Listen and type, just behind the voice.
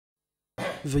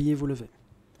Veuillez vous lever.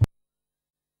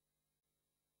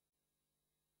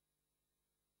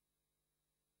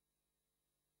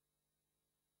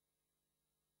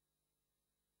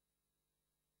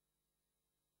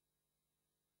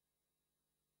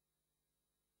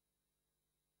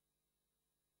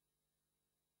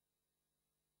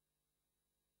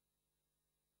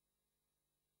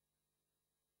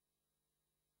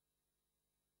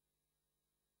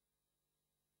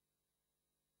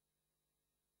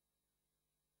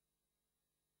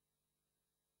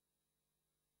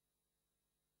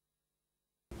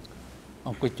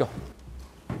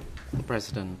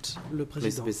 President, Le please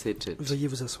président, be seated. veuillez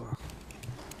vous asseoir.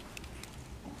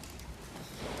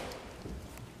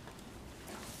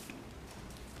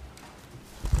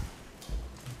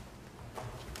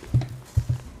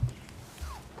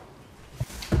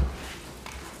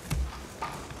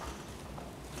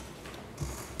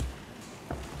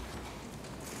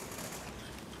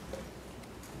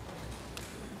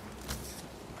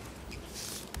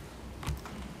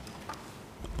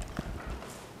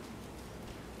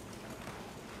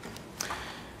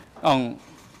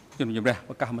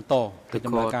 The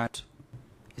court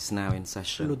is now in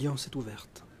session. L'audience est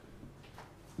ouverte.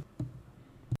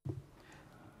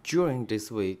 During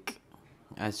this week,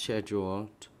 as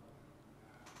scheduled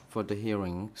for the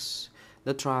hearings,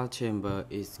 the trial chamber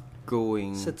is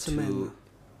going Cette semaine, to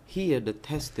hear the il est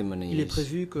testimonies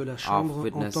prévu que la Chambre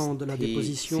witness entende la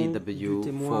déposition du TCW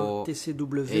témoin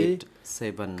TCW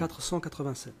 487.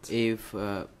 487. If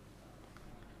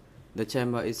the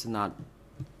chamber is not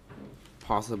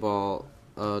possible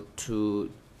to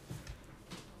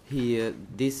hear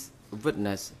this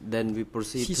witness, then we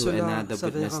proceed Si to cela another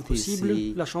s'avère witness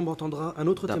impossible, la Chambre entendra un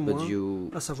autre témoin, TCW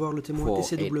à savoir le témoin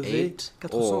TCW 488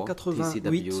 or 488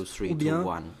 TCW ou bien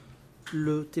 321.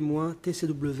 le témoin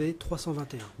TCW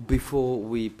 321. Before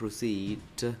we proceed,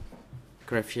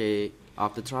 greffier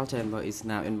of the trial chamber is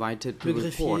now invited to Le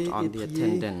greffier report on est the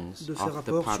prié attendance de faire of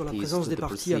the rapport sur la parties présence to des the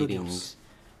parties à proceedings. l'audience.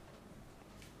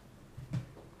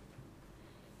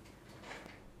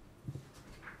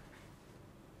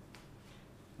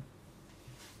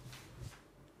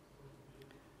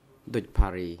 Dutch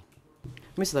Party.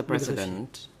 Mr.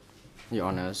 President, Your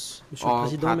Honors, Monsieur le all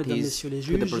Président, Mesdames, parties Messieurs les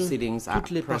to the juges, proceedings are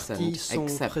toutes les present parties sont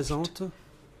except présentes,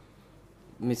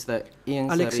 Mr. Ieng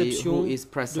à Sary, l'exception who is de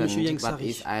present Monsieur Ieng but Sary.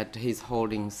 is at his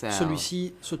holding cell.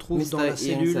 Celui-ci se trouve dans Mr. la Ieng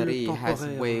cellule Sary has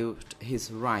temporaire. waived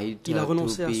his right Il a to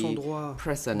renoncé à son be droit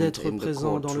present d'être in the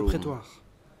présent dans le courtroom. prétoire.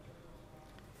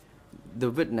 The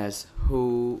witness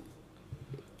who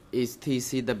is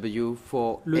TCW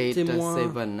Le témoin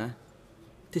 487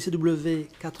 TCW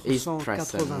is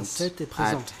 487 est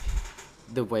present présent.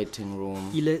 at the waiting room,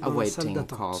 Il est dans la salle awaiting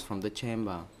d'attente. call from the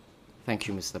chamber. Thank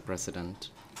you, Mr.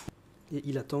 President. Et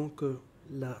il attend que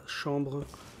la Chambre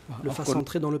le fasse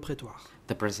entrer dans le prétoire.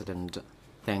 The President,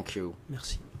 thank you.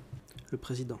 Merci. Le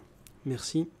Président,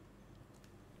 merci.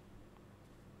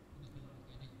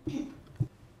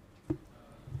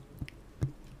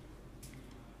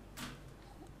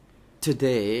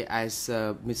 Today, as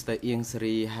Mr. Ieng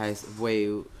Sary has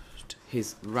waived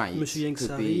his right Monsieur Ieng to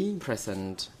Sary be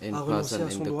present in a renoncé person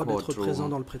à son in the droit d'être présent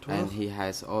dans courtroom, le prétoire. and he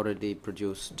has already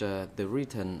produced the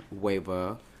written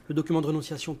waiver. Le document de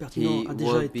renonciation pertinent He a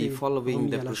déjà will été be following remis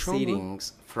the à la Chambre.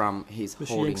 proceedings from his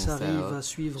Monsieur holding Ieng Sary cell va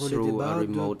suivre les through a débats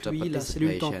remote depuis la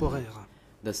cellule participation, temporaire,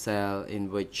 the cell in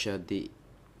which the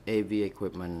AV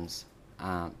equipments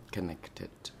are connected.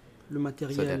 le So that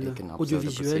matériel he can observe the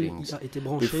audiovisuel proceedings. y a été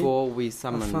branché. Before we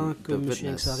summon afin que the M. Ieng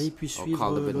witness Sary puisse or suivre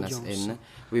call the witness l'audience. in,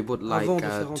 we would like Avant de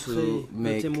faire to entrer le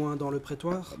make témoin dans le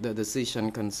prétoire, the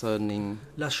decision concerning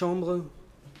la Chambre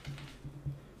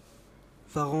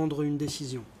va rendre une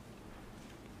décision.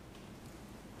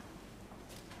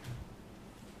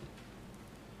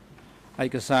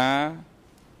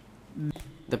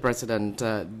 the President.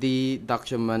 The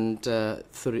document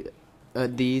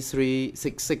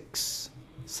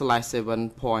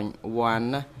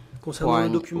D366/7.1.188. Concernant le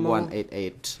document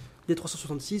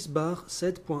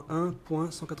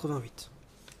D366/7.1.188.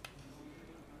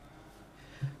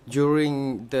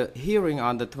 During the hearing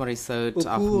on the 23rd Au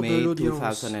of cours de May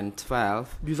l'audience 2012,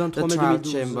 du the 23 mai trial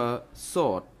 2012, chamber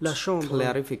sought la Chambre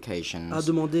clarifications a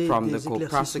demandé from the des éclaircissements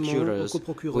co-prosecutors au with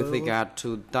coprocureur regard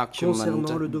to document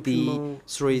concernant le document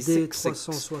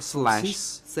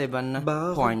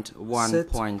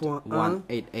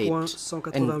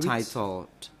D366/7.1.188 entitled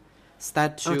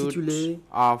Statute intitulé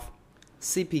of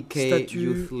CPK Statut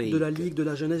Youth de la League. Ligue de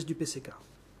la jeunesse du PCK.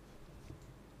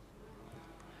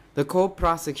 The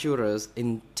co-prosecutors Les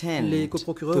intend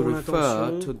coprocureurs to ont refer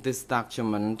l'intention to this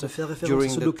document de faire référence à during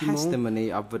ce the document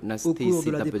testimony of witness au cours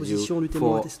de la TCW déposition du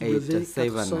témoin TCW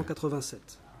 487. 487.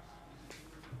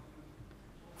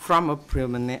 From a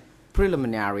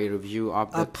preliminary review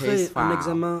of the Après case un file,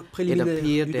 examen it préliminaire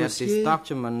appeared du that this dossier,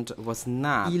 document was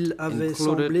not il avait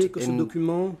semblé included que ce in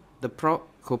document the ne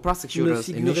co-prosecutor's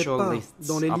figurait initial pas lists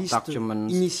dans les of listes documents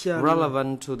initiales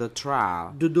relevant to the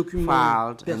trial de documents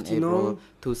filed in pertinents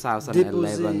April 2011,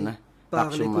 déposés par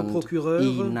les document coprocureurs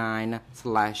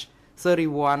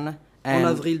E9/31 en and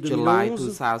avril July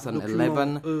 2011,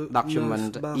 2011, document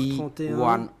document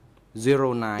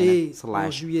E9/31 et en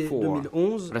juillet E109/4,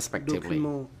 2011, respectively.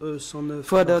 document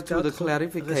Further to the E109/4,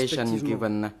 clarification respectivement.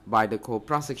 given by the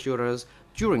co-prosecutors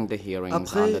during the hearings on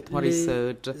Après the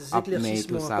 23rd les of May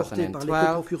éclaircissements apportés par les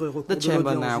 2012, coprocureurs au the cours de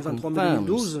Chamber l'audience now du 23 mai confirms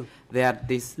 2012, that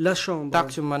this la Chambre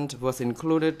document was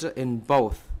included in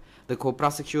both the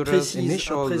co-prosecutors' précise à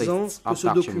initial présent lists que of ce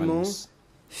document documents,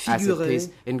 as it figurait is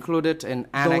included in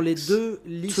dans les Annex deux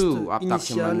listes 2 of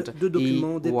initiales document de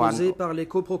documents déposés par les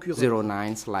coprocureurs.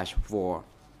 E109/4.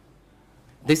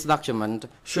 This document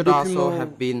should Ce also document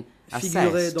have been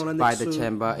figurait assessed dans by l'annexe the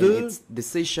Chamber 2, in its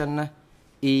decision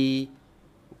E185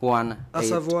 à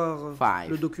savoir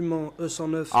le document on the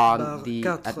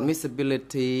E109/4,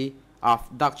 admissibility of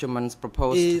documents et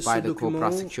proposed ce by the document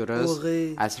co-prosecutors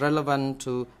aurait as relevant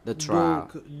to the trial.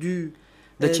 donc dû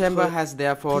The Chamber être has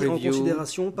therefore pris en reviewed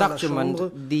considération par la document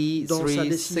Chambre dans sa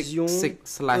décision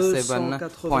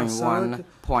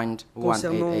D366/7.1.188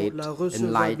 concernant la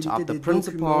in light of recevabilité the des documents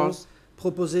principles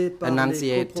proposés par les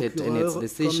enunciated in its coprocureurs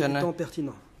decision comme étant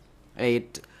pertinents.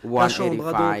 8 La Chambre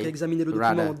a donc 185 examiné le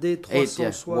rather document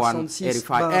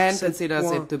D366/7.1.188 and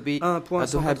considers it to be to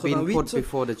have been put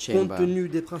before the compte chamber. tenu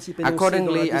des principes énoncés dans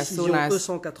Accordingly, la as soon décision as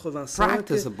E185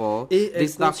 practicable, et elle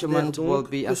this document considère will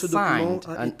donc be que ce document assigned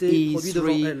a an été produit devant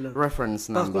E3 elle. reference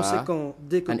Par number, conséquent,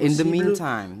 dès que and in the possible,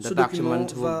 meantime, ce the document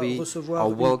document will va be recevoir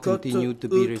or une will cote continue to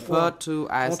be E3. referred to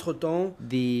as Entre-temps,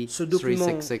 the ce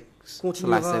document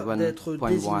continuera d'être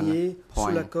désigné sous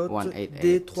la cote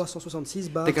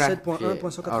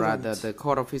D366/7.1.188. Or rather, D366/7.1.188. the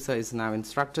court officer is now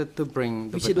instructed to bring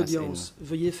the Huissier witness in. d'audience,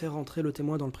 veuillez faire entrer le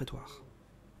témoin dans le prétoire.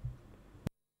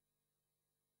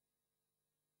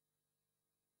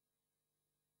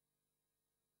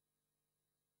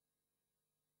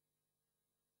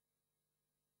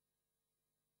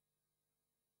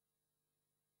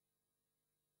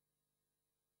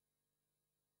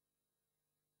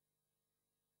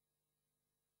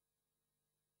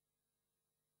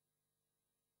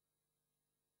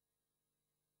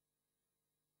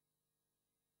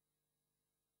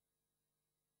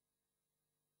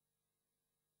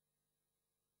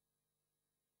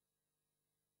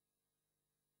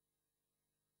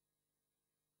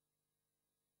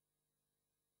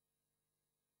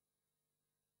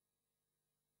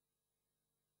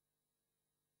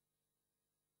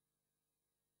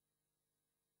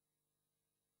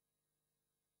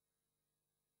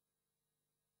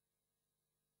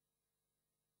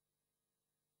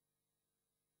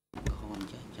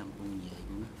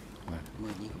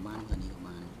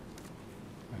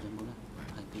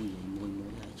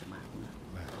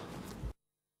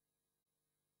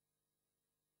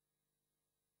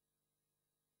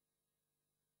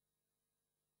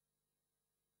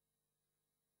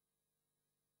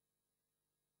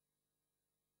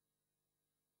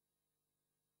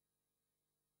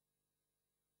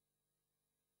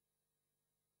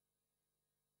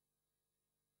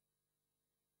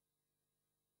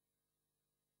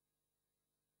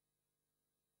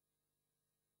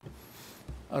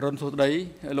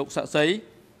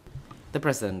 The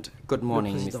President, good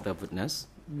morning, Président. Mr. Witness.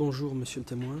 Bonjour, monsieur le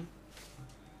témoin.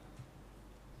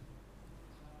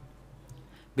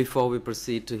 Before we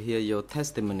proceed to hear your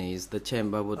testimonies, the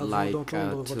Chamber would Avant like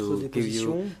d'entendre to votre give you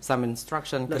déposition, some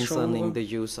instruction la concerning Chambre the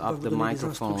use va of vous the donner des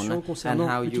microphone instructions and concernant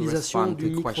how you l'utilisation respond du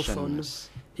to microphone questions.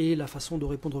 et la façon de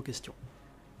répondre aux questions.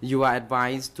 You are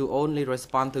advised to only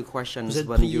respond to Vous questions êtes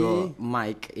when your prié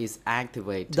mic is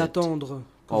activated, d'attendre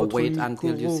que or votre wait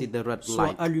until you micro see the red soit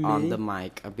light on the allumé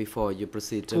mic before you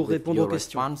proceed pour with répondre your aux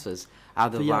questions. responses. Veuillez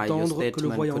Otherwise, your attendre que le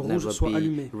statement voyant could rouge never soit be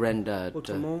allumé. rendered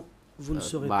Autrement, vous ne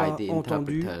serez by pas the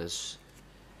entendu interpreters.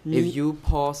 ni If you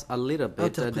pause a little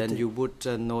bit, then interprété. you would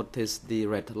notice the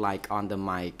red light on the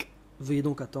mic. Veuillez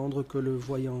donc attendre que le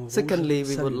voyant rouge Secondly,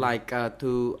 we would s'allume. like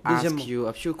to ask Deuxièmement, you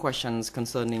a few questions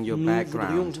concerning your nous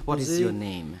background. voudrions vous What is poser your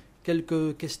name?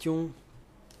 quelques questions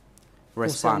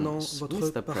concernant Response, votre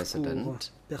Mr. parcours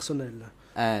President. personnel.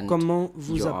 And Comment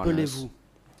vous your appelez-vous?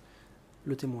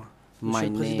 Le témoin. Monsieur My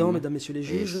le Président, name Mesdames, Messieurs les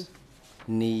juges,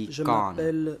 Ni je Khan,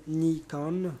 m'appelle Ni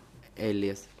Khan,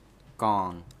 alias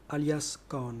Khan. alias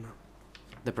Khan.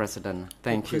 The President, Au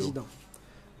thank you. président.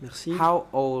 Merci. How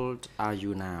old are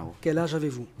you now? Quel âge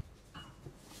avez-vous?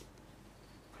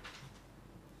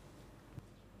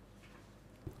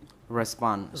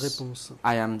 Response. Réponse.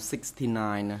 I am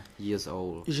 69 years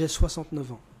old. J'ai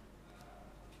 69 ans.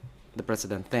 The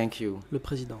President, thank you. Le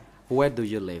président. Where do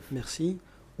you live? Merci.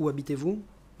 Où habitez-vous?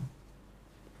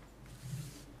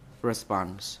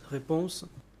 Response. Réponse.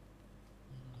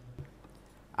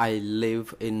 I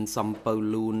live in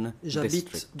Sampaloon J'habite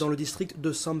district. dans le district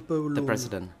de Sampaloon. The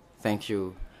President, thank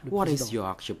you. Le What is président. your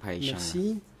occupation?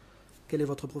 Merci. Quelle est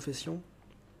votre profession?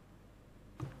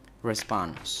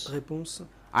 Response. Réponse.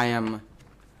 I am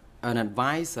an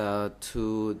advisor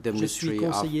to the Je suis Ministry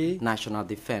conseiller of National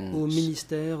Defense. Au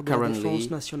ministère de la Currently, Défense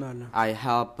nationale. I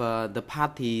help the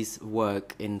party's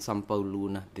work in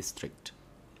Sampaloon district.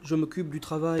 Je m'occupe du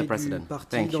travail The du President,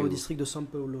 parti thank dans le you. district de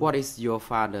Sampaloon. What is your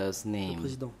father's Le name?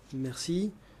 président.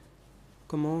 Merci.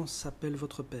 Comment s'appelle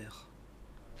votre père?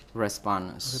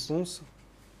 Response. Réponse.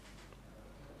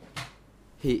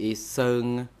 He is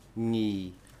Seung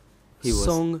Nghi. He was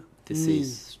Song Ni.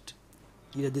 deceased.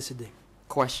 Il est décédé.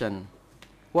 Question.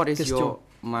 What is Question. your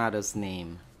mother's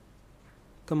name?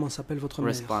 Comment s'appelle votre mère?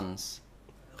 Response.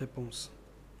 Réponse.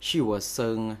 She was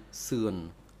Seung Soon.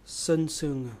 Sun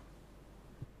Sung.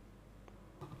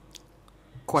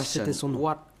 Question. C'était son nom.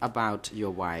 What about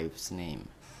your wife's name?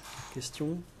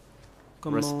 Question.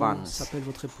 Comment Response. s'appelle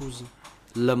votre épouse?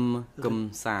 Lim Kum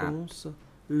Sat. Réponse.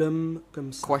 L'homme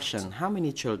comme ça. Question. How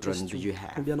many children do Question. you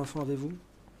have? Combien d'enfants avez-vous?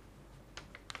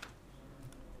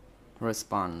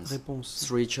 Response. Réponse.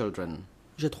 3 children.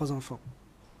 J'ai 3 enfants.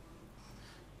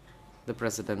 The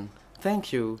President.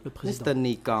 Thank you, Le président. Mr.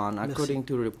 Nikon. Merci. According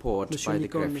to report Monsieur by the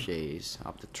Nikon. greffiers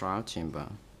of the trial chamber,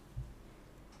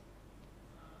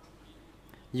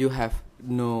 you have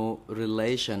no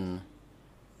relation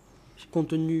Compte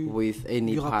tenu with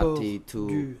any du rapport party to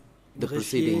du the greffier,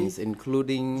 proceedings, vous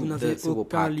including n'avez the civil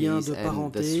aucun lien parties de and the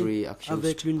parenté 3 avec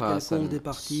accused l'une quelconque des persons.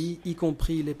 parties, y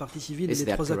compris les parties civiles et Is les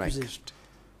that 3 correct? accusés.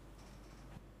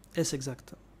 Est-ce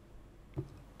exact?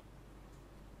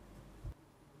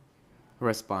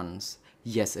 Response.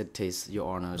 Yes, it is, Your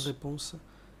Honors. Réponse.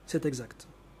 C'est exact.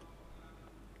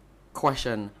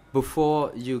 Question.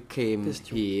 Before you came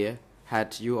Question. here,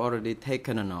 had you already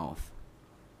taken an oath?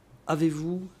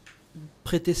 Avez-vous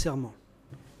prêté serment?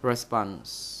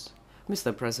 Response.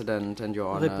 Mr. President and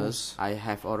Your Réponse. Honors, I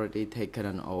have already taken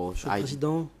an oath. Monsieur le I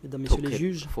Président, Mesdames, took Messieurs les it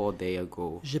juges, 4 days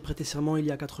ago. j'ai prêté serment il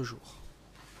y a 4 jours.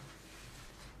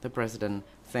 The President,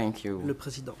 thank you. Le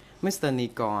Président. Mr.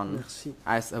 Nikon, Merci.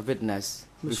 as a witness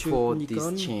Monsieur before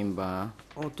Nikon, this chamber,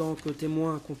 En tant que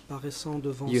témoin comparaissant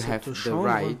devant you have cette the chambre,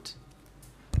 right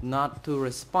not to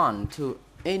respond to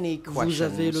any vous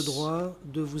avez le questions droit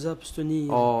de vous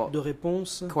abstenir or de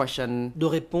réponse, question de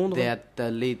répondre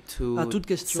that lead à to toute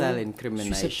question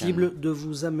self-incrimination. susceptible de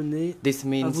vous amener This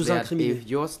means vous that incriminer. if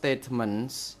your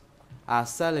statements are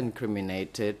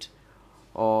self-incriminated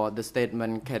or the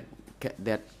statement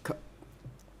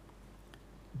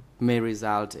may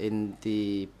result in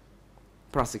the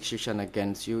prosecution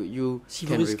against you, you Si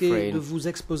vous can risquez de refrain vous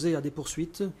exposer à des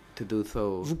poursuites, to do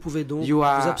so. vous pouvez donc You vous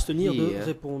are abstenir de here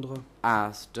répondre.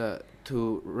 Asked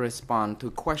to respond to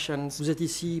questions Vous êtes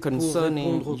ici pour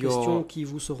concerning répondre aux your questions qui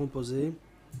vous seront posées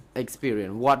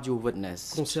experience, what you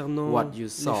witnessed, concernant what you les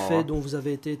saw, faits dont vous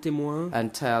avez été témoin, and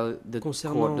tell the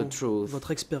concernant court the truth.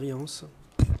 votre expérience.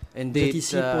 Vous êtes Indeed,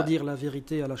 ici pour dire la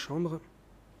vérité à la Chambre.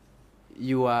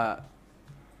 you are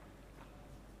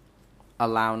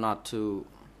allowed not to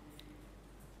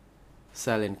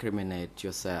self-incriminate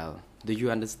yourself. Do you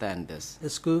understand this?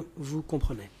 Est-ce que vous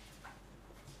comprenez?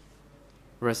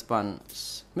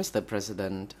 Response. Mr.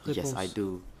 President, yes, I Réponse.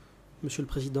 do. Monsieur le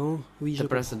Président, oui, je The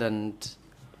comprends. President,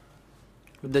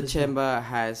 Le the Président. chamber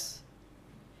has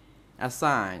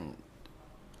assigned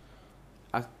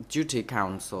a duty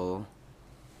counsel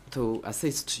to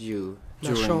assist you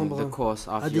La during Chambre the course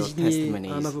of a your désigné un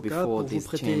testimonies avocat before pour vous this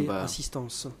prêter chamber.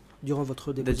 assistance durant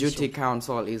votre The déposition. duty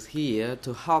counsel is here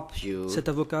to help you Cet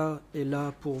avocat est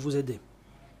là pour vous aider.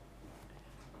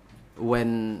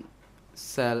 when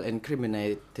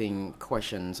self-incriminating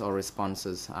questions or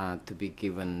responses are to be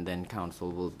given. Then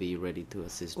counsel will be ready to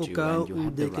assist Au you, cas and you où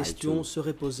have the des right questions to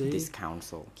seraient posées this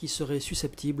counsel. qui seraient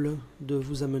susceptibles de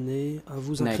vous amener à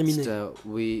vous Next, incriminer.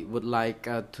 we would like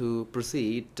to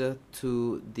proceed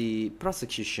to the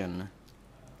prosecution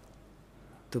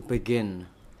to begin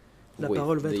La with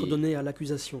parole va être the donnée à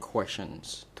l'accusation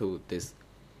questions to this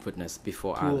witness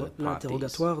before pour other parties.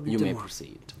 l'interrogatoire du You may témoin.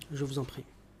 proceed. Je vous en prie.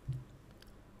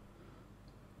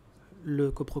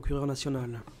 Le coprocureur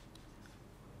national.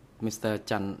 Mr.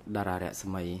 Chan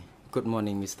Darareksamy, Good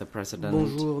morning, Mr. President.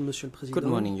 Bonjour, Monsieur le Président. Good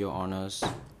morning, Your Honors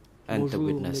and the Bonjour,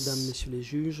 witness. Mesdames, Messieurs les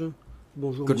juges.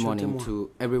 Bonjour, Good Monsieur le morning témoin.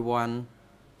 to everyone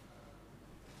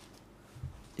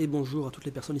Et bonjour à toutes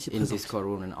les personnes ici in this présentes,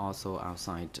 courtroom and also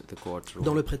outside the courtroom.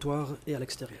 dans le prétoire et à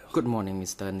l'extérieur. Good morning,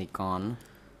 Mr. Nikon.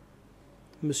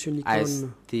 Monsieur As Nikon,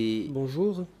 the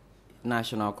bonjour.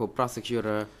 National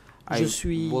Co-Prosecutor, Je I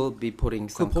suis will be putting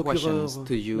some coprocureur questions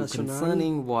to you national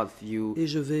concerning what you Et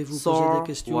je vais vous poser saw, des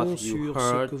questions what you sur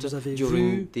ce que vous heard avez during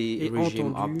vu the et regime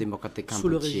of entendu Democratic sous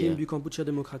le régime Cambodia. du Cambodge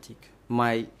démocratique.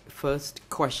 My first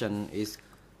question is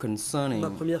concerning Ma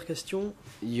première question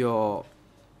your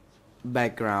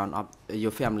background, of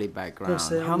your family background. How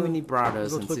concerne many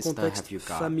brothers and votre sisters contexte have you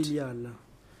got? familial.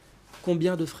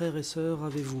 Combien de frères et sœurs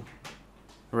avez-vous?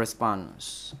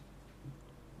 Response.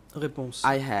 Réponse.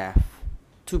 I have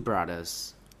 2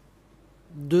 brothers.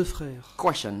 2 frères.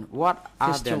 Question. What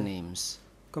are their Question. names?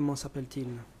 Comment s'appellent-ils?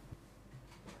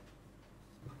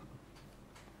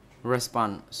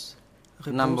 Response.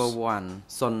 Réponse. Number 1,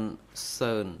 Son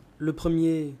Seon. Le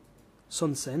premier,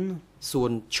 Son Sen.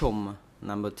 Suon Chum.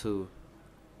 Number 2.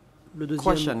 Le deuxième,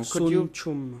 Question. Could you Son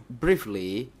Chum.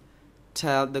 briefly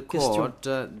tell the Question. court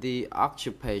the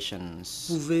occupations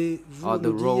Pouvez-vous or the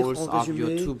nous dire roles en of your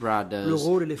résumé 2 le brothers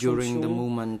rôle et les during the fonctions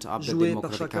movement of the joués par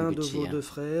Democratic chacun de vos Cambodia? 2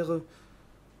 frères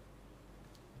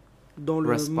dans le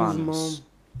Response. mouvement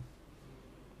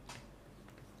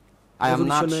I am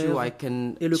not révolutionnaire sure I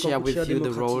can et le share with Kampuchea you the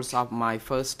démocratique? roles of my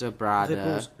first brother,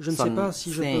 Réponse. Je ne sais Son pas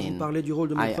si je peux vous Sen. parler du rôle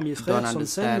de mon I premier don't frère, Son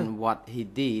Sen. understand what he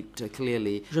did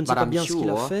clearly, Je ne sais but pas I'm bien ce qu'il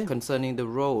a sure fait, concerning the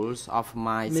roles of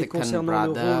my mais second concernant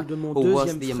le brother, rôle de mon who was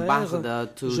deuxième the frère, ambassador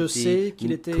to je sais qu'il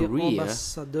the était Korea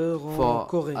ambassadeur en for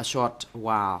Corée a short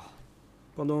while.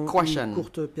 pendant Question. une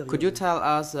courte période. Could you tell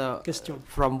us Question.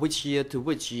 from which year to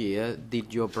which year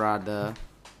did your brother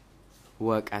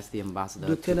work as the ambassador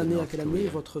De to quelle the année à North quelle année Korea,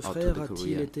 votre or to frère the a-t-il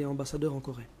Korean été ambassadeur en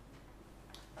Corée?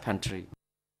 country?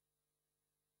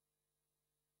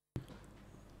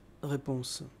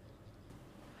 Réponse.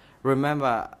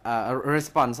 Remember,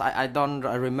 response. I don't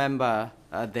remember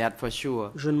that for sure.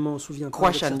 Je ne m'en souviens pas.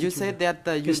 avec Question. You certitude. said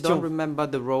that you Question. don't remember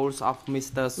the roles of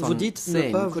Mr. Vous Son dites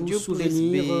ne pas Sen. Could vous you please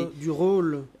souvenir be? du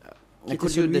rôle qui était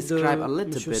Could you celui describe a de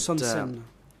little M. Son bit Sen.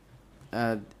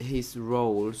 his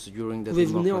roles during the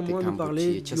Pouvez-vous Democratic néanmoins nous parler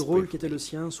Cambodia? du Just rôle qui était le briefly.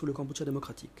 sien sous le Cambodge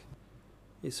démocratique?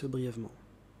 Et ce brièvement.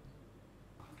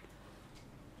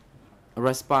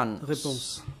 Response.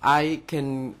 Réponse. I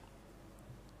can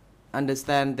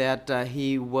understand that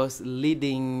he was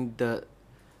leading the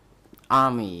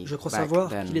army Je crois back savoir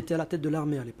then. qu'il était à la tête de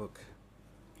l'armée à l'époque.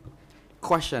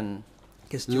 Question.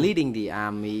 Question. Leading the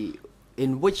army,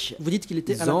 in which Vous dites qu'il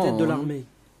était à la tête de zone l'armée,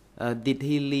 did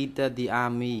he lead the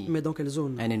army, mais dans quelle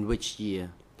zone and in which year,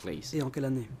 please? et en quelle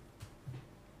année?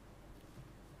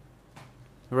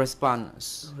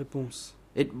 Response. Réponse.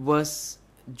 It was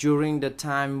during the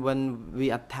time when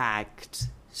we attacked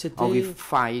or we C'était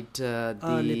fight à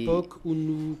the l'époque où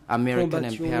nous American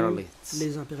combattions imperialists.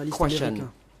 les impérialistes Question.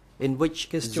 américains. In which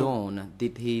Question. zone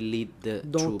did he lead the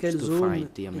Dans troops quelle to zone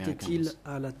fight the était-il Americans?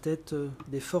 à la tête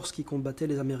des forces qui combattaient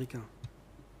les Américains?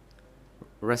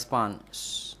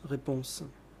 Response. Réponse.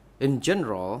 In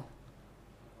general,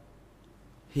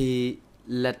 he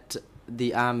led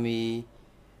the army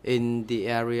in the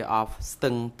area of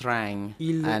Stung Trang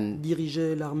Il and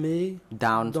dirigeait l'armée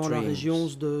dans la région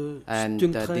downstream, de and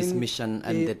Stung this Treng. mission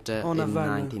et ended en in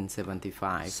aval.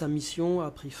 1975. Sa mission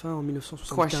a pris fin en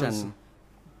 1975. Question.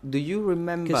 Do you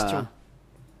remember Question.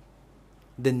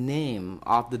 the name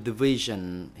of the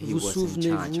division he Vous was in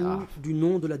charge souvenez-vous of? du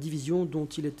nom de la division dont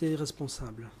il était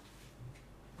responsable?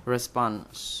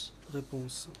 Response.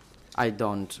 Réponse. I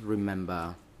don't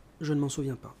remember. Je ne m'en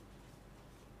souviens pas.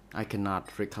 I cannot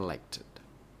recollect it.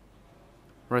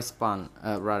 Response,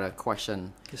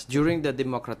 question. Question. During the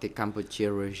Democratic Cambodia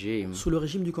regime, Sous le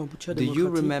régime du Cambodge do you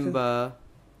démocratique, remember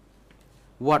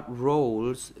what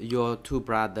roles your 2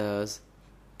 brothers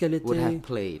quel would have était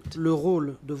played? le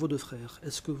rôle de vos 2 frères?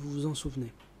 Est-ce que vous vous en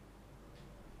souvenez?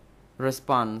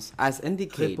 Response, as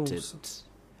indicated, Réponse.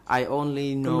 I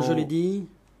only Comme je l'ai know dit,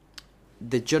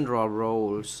 the general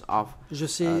roles of je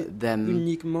sais them.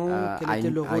 uniquement quel était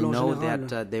le I rôle en know général.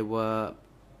 that they were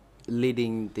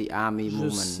leading the army Je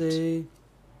movement. sais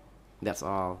That's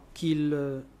all. qu'ils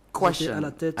étaient à Question.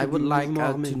 la tête I du would like mouvement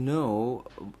armé. to know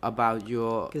about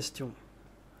your Question.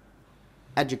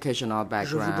 educational Je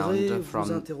background voudrais vous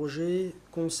from interroger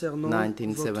concernant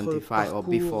 1975 votre or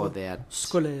before parcours that.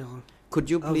 scolaire. Could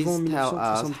you please avant tell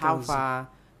us how 1975. far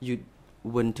you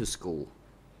went to school?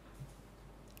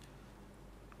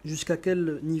 Jusqu'à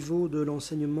quel niveau de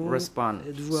l'enseignement Response.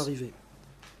 êtes-vous arrivé?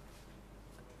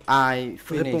 I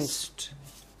finished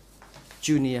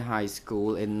junior high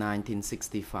school in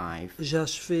 1965. J'ai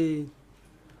achevé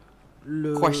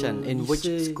le Question: in which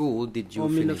lycée school did you en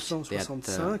finish that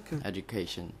 1965.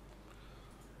 education?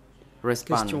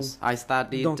 Response: I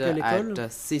studied Dans quelle école?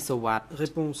 at Sisawat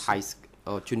Réponse: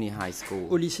 Junior High School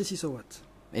au lycée Sisawat,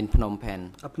 in Phnom Penh.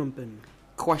 à Phnom Penh.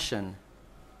 Question: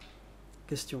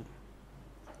 Question: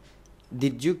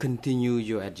 did you continue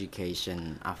your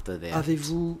education after that?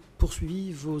 avez-vous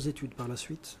poursuivi vos études par la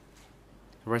suite?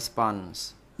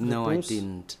 Response: no, I Réponse: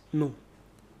 didn't. non,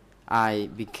 I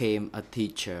became a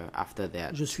teacher after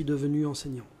that. je suis devenu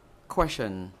enseignant.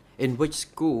 Question: in which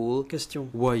school Question: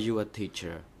 were you a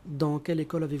teacher? dans quelle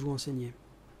école avez-vous enseigné?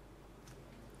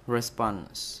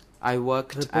 Response: I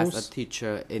worked as a Réponse: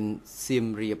 teacher in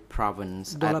Siem Reap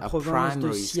province dans at la a province de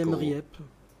primary Siem school. Reap,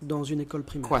 dans une école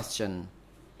primaire. Question: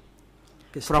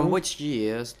 Question: from which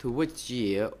years to which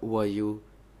year were you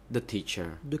the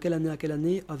teacher? de quelle année à quelle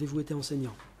année avez-vous été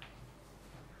enseignant?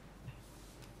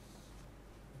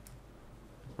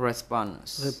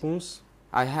 Response: Réponse: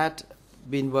 I had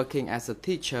been working as a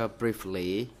teacher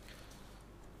briefly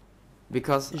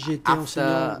because j'ai été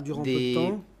enseignant after durant peu de the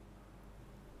temps.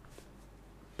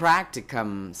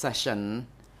 practicum session,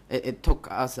 it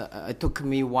took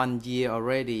me 1 year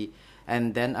already,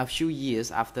 and then a few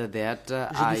years after that,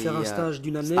 J'ai dû faire un stage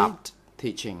d'une année. stopped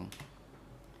teaching.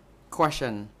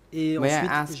 Question: Et may I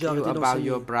ensuite, ask j'ai you arrêté about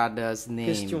your d'enseigner. brother's name,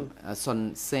 Question: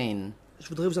 Son Sen? je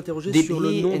voudrais vous interroger Did sur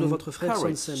le he nom de votre frère Son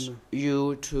encourage Sen.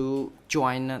 you to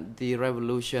join the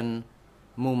revolution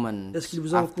movement Est-ce qu'il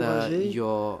vous a after encouragé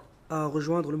your à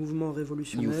rejoindre le mouvement you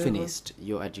révolutionnaire finished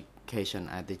your education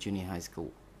at the junior high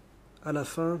school? à la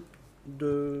fin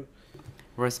de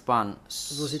vos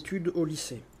Response: études au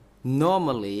lycée?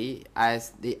 normally,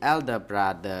 as the elder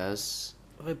brothers,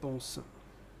 Réponse: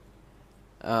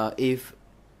 if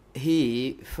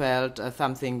he felt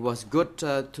something was good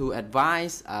to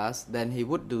advise us, then he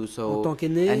would do en so, tant and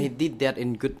he qu'aîné, did that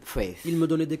in good faith. il me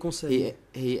donnait des conseils.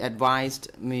 He advised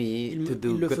me to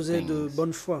do Il le good faisait de things.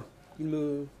 bonne foi. Il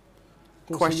me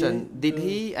conseillait Question: did de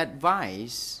he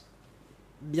advise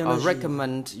bien or agir.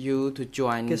 recommend you to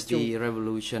join Question: the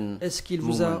revolution est-ce qu'il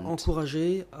vous a movement?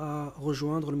 encouragé à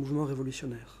rejoindre le mouvement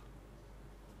révolutionnaire?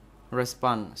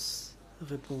 Response: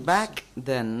 Réponse: back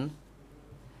then,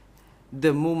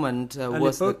 the movement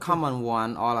was the l'époque, common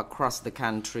one all across the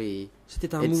country.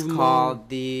 c'était un It's mouvement called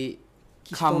the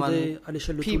qui se common tendait à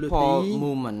l'échelle de tout le people pays.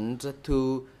 movement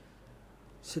to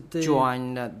C'était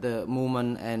join the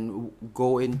movement and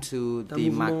go into un the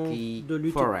mouvement Maki de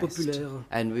lutte forest. populaire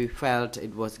And we felt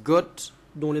it was good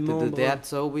dont les to do membres that,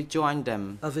 so we joined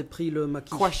them. avaient pris le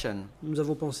maquis. Question: Nous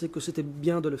avons pensé que c'était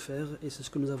bien de le faire et c'est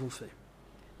ce que nous avons fait.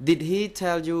 did he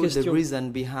tell you the Question: reason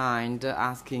behind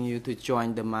asking you to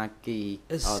join the Maki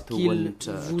est-ce or to qu'il want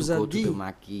vous to a go to dit the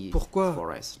Maki pourquoi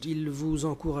forest? il vous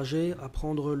encourageait à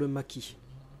prendre le maquis?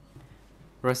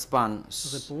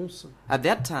 Response: Réponse: at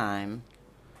that time,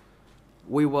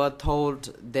 we were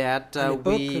told that À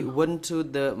we l'époque, went to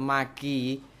the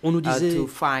Maki on nous disait to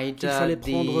fight qu'il fallait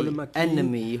prendre le the maquis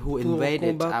enemy who pour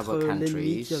invaded combattre our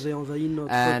l'ennemi qui countries avait envahi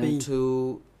notre and pays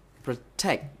to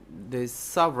protect the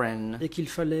sovereign et qu'il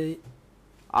fallait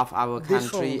of our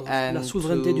country défendre la and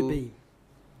souveraineté du to pays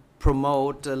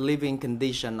promote the living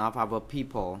condition of our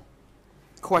people.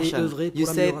 et Question: œuvrer you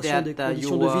pour said l'amélioration des that you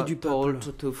conditions de vie were du peuple.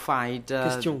 told to fight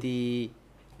Question: the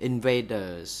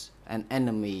invaders and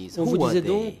enemies. on Who vous were disait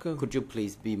they? donc Could you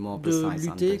please be more de precise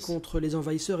on lutter this? contre les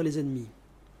envahisseurs et les ennemis.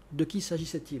 De qui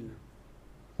s'agissait-il?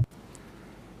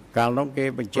 កាលនោះគេ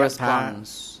បញ្ជាក់ថា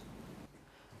Response: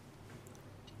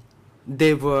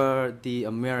 they were the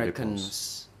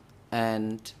Americans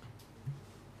and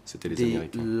C'était les the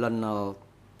Américains Lonol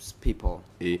people.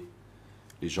 et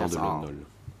les gens That's de all. Lon Nol.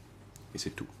 Et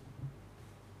c'est tout.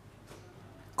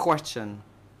 Question: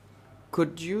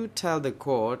 could you tell the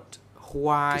court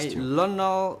why Question: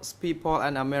 Lonol's people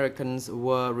and Americans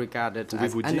were regarded as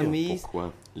pouvez-vous dire enemies,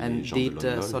 pourquoi and les gens de did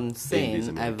Lon Son Nol et les Sen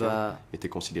Américains ever étaient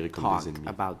considérés comme talk des ennemis?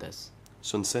 about this?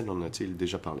 Son Sen en a-t-il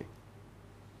déjà parlé?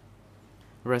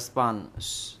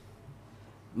 Response: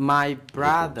 my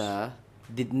brother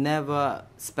did never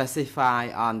specify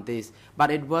on this, but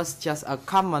it was just a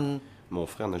common Mon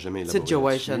frère n'a jamais élaboré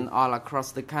situation là-dessus. all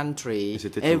across the country. Et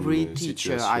c'était Every une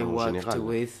teacher I situation worked générale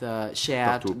with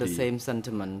shared partout au the pays. same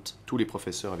sentiment. Tous les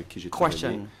professeurs avec qui j'ai Question: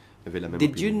 travaillé avaient la même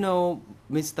did you opinion. know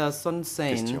Mr. Son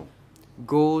Sen Question: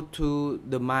 go to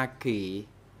the Maki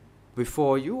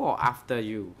before you or after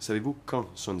you? savez-vous quand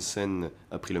Son Sen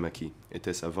a pris le maquis?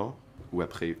 Était-ce avant ou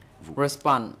après vous?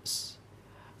 Response: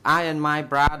 I and my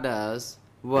brothers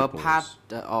were Réponse.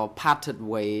 parted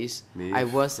ways. Mes I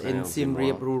was in frères Siem et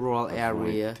moi Reap rural avons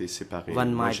area été séparés.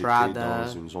 when Moi, my j'étais brother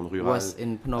dans une zone rurale was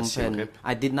in à Phnom Siem Penh. Reap,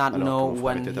 I did not alors que know mon frère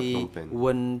when était à he Phnom Penh.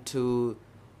 went to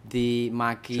the Je ne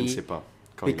Maquis sais pas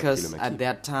quand il a pris le because at maquis.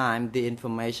 that time the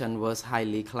information was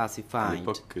highly À classified.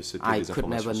 l'époque, c'était I des could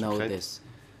never informations know secrètes this.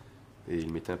 et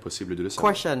il m'était impossible de le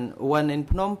savoir. Question: when in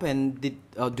Phnom Penh, do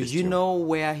you Question. know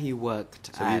where he worked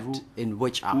at? Saviez-vous In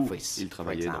which Où office? il for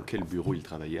travaillait, dans example? quel bureau il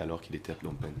travaillait alors qu'il était à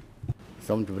Phnom Penh?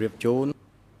 សូមជម្រាបជូន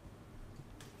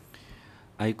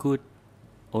I could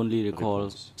only recall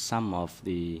Réponse. some of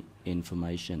the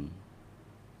information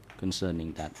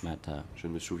concerning that matter. Je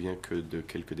ne me souviens que de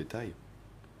quelques détails.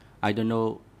 I don't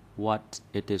know what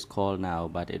it is called now,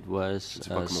 but it Je was ne sais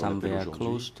pas comment on l'appelle somewhere aujourd'hui,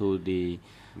 close to the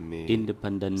Mais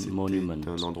Independent c'était Monument.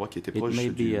 un endroit qui était It proche may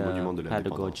du be a monument de l'indépendance.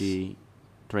 pedagogy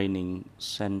training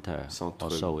center Centre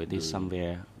or so. It is de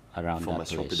somewhere around that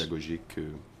Formation place. pédagogique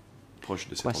proche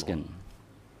de cet Question. endroit.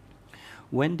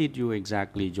 When did you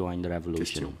exactly join the Question.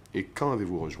 revolution? Et quand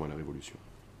avez-vous rejoint la Révolution?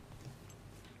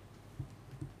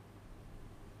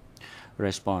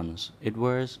 Response. It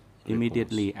was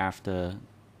immediately after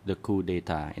the coup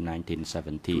d'etat in Tout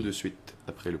 1970. de suite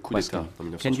après le coup Question. d'État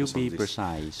en Can you be 1970.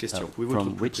 precise Question. Pouvez-vous être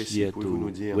from plus which précis? year Pouvez-vous nous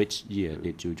to dire which year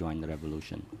did you join the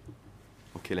revolution?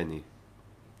 En quelle année?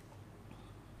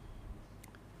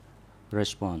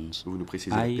 Response. Vous nous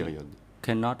précisez la I période.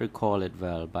 cannot recall it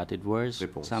well, but it was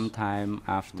Réponse. sometime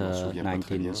after souviens pas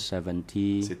très bien.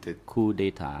 1970 C'était coup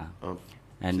d'etat, and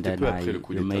C'était then peu I après le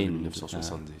coup d'État de remained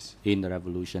 1970. in the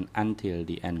revolution until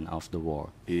the end of the war.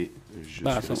 Et je suis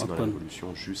Bah, resté ça dans va la pas. Révolution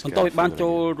អ jusqu'à ន្ត la រ fin បាន de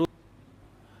ចូល la guerre.រួម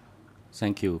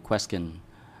Thank you. Question.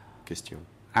 Question.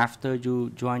 After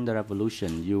you joined the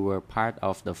revolution, you were part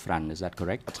of the front. Is that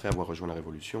correct? Après avoir rejoint la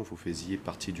Révolution, vous faisiez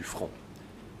partie du front.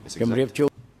 Est-ce ជំរាប exact? ជូន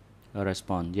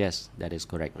Respond. Yes, that is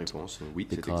correct. Réponse oui,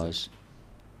 c'est exact. Because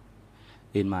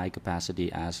in my capacity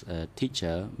as a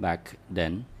teacher back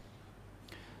then,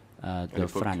 À the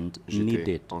l'époque, front j'étais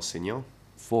needed enseignant.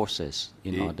 forces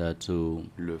in Et order to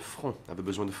Le front avait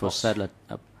besoin de force.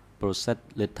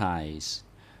 proselytize.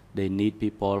 They need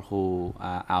people who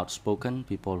are outspoken,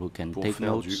 people who can Pour take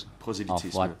faire notes du of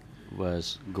prosélytisme. what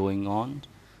was going on.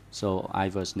 So I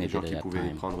was Des gens needed qui at that pouvaient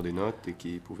time. prendre des notes et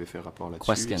qui pouvaient faire rapport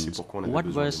là-dessus. Et Questions. c'est pourquoi on avait What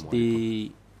besoin was de moi à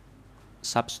l'époque. the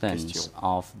substance Question.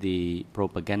 of the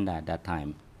propaganda at that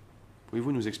time?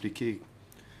 Pouvez-vous nous expliquer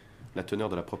la teneur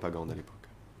de la propagande à l'époque?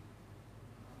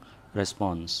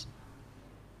 Response.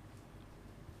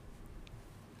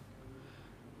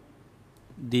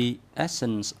 The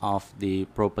essence of the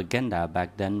propaganda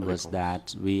back then was Réponse.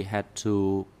 that we had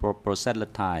to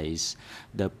proselytize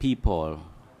the people,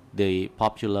 the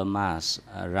popular mass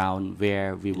around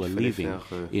where we were fallait living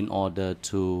faire, in order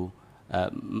to la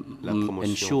promotion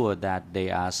ensure that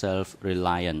they are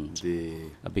self-reliant. Des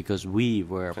Because we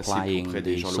were principes applying auprès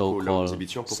des the gens locaux, là où nous so-called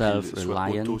habitions, pour qu'ils soient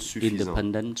self-reliant, autosuffisants,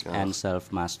 independent, car and nous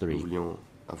self-mastery. voulions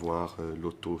avoir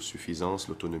l'autosuffisance,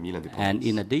 l'autonomie, And l'indépendance.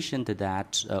 in addition to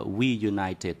that, we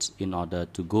united in order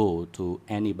to go to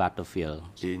any battlefield.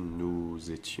 Et nous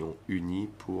étions unis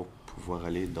pour pouvoir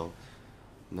aller dans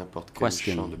n'importe quel champ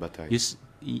Question. de bataille.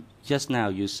 Just now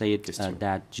you said Question.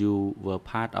 that you were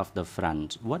part of the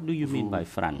front. What do you mean by Vous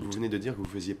front? venez de dire que vous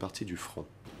faisiez partie du front.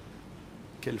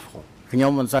 Quel front? ខ្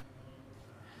ញុំមិនសូវ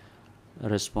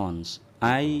Response.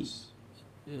 I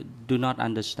do not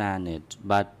understand it,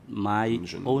 but my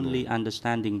Je ne- only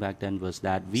understanding back then was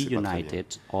that we C'est pas très bien. united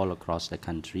all across the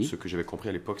country, Ce que j'avais compris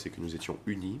à l'époque, c'est que nous étions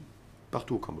unis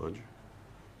partout au Cambodge.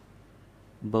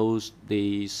 both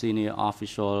the senior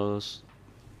officials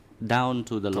down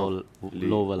to the Tant les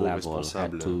lower hauts level had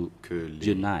responsables to que les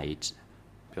unite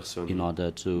personnes in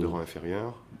order de rang to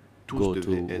inférieur, tous go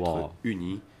devaient to être war.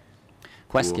 unis.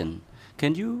 question.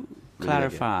 Can you mener la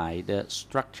clarify the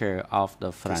structure of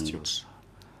the front? Question.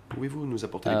 Pouvez-vous nous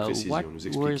apporter des précisions, What nous was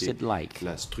expliquer it like?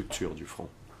 la structure du front?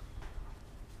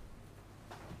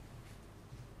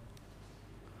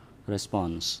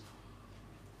 Response.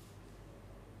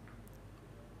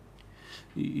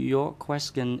 Your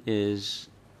question is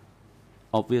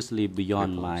obviously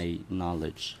beyond Réponse. my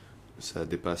knowledge. Ça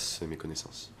dépasse mes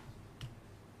connaissances.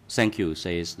 Thank you,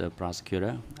 says the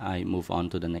prosecutor. I move on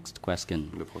to the next question.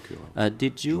 Le procureur.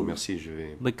 Did Je vous you remercie, je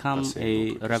vais become passer à a une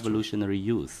autre question. revolutionary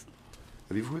youth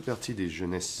Avez-vous fait partie des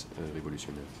jeunesses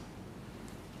révolutionnaires?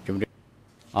 ជំរាប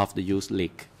of the Youth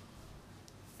League?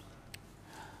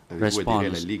 Avez-vous adhéré à la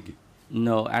Response. Ligue?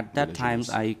 No, at that la time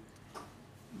jeunesse. I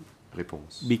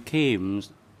Réponse. became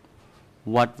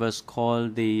what was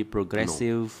called the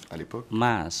progressive À l'époque,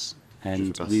 mass, and fais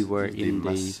we partie were des in the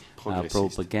masses progressistes.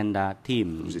 propaganda team.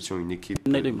 nous étions une équipe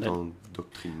Name it. dans le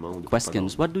d'endoctrinement ou de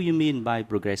Questions. propagande. What do you mean by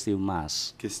progressive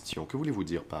mass? Question. Que voulez-vous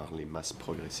dire par les masses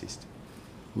progressistes?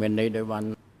 មានន័យដោយបាន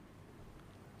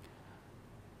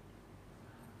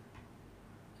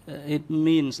It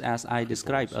means, as I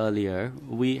described earlier,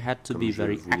 we had to Comme be je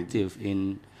very vous l'ai dit active in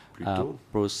plus tôt,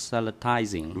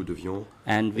 proselytizing, nous devions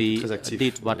and we être très actifs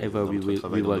did whatever dans notre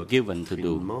travail, we dans were notre given to do.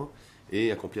 cheminement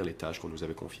et accomplir les tâches qu'on nous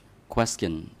avait confiées.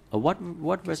 Question. What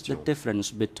was the Question. difference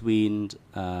between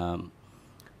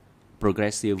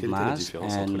progressive Quelle était la mass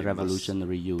différence entre and les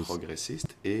revolutionary masses youth?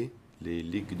 progressistes et les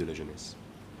ligues de la jeunesse?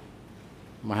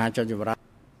 មហាជនចម្រើន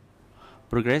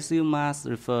Progressive mass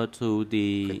refer to the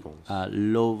Réponse.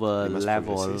 lower Les masses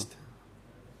level progressistes,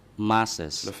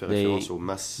 masses. cela fait référence aux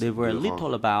masses They were de rang,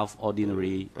 little above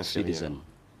ordinary inférieur. citizens.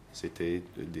 C'était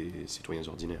des citoyens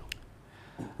ordinaires.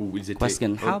 Ou ils étaient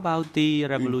Question. How about the une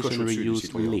coche Revolutionary au-dessus du Youth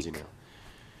citoyen League? ordinaire.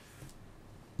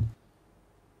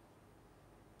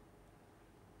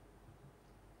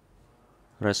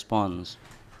 Response.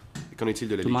 Et qu'en est-il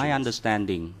de la To Ligue my jeunesse?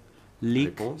 understanding,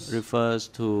 league Réponse. refers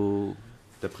to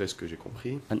D'après ce que j'ai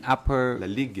compris, an upper la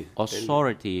Ligue elle,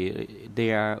 authority.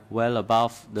 They are well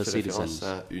above the fait référence citizens.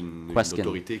 à une Question.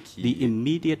 autorité qui The est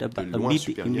immediate de loin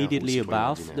supérieure aux immediately citoyens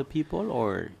above ordinaires. the people,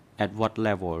 or at what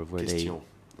level were they? Question.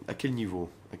 À quel niveau?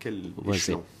 À quel Was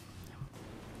échelon?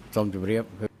 សូមជម្រាប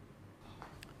គឺ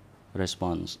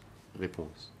Response.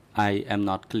 Réponse. I am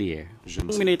not clear. Je ne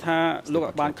មានន័ sais យថា pas. Ce លោក n'est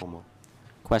អាច pas បាន clair pour moi.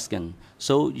 Question.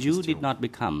 So you did Question. not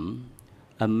become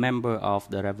a member of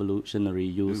the Revolutionary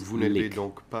Youth Vous n'avez League.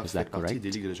 donc pas Is fait that partie correct?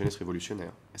 des ligues de la jeunesse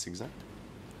révolutionnaire. Est-ce exact?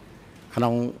 ក្នុ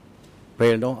ងពេ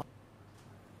លនោះ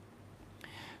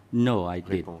No, I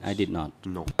did. Réponse. I did not.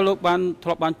 Non. លោកបានធ្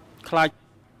លាប់បានខ្លាច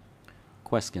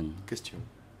Question. Question.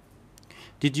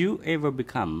 Did you ever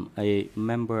become a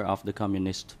member of the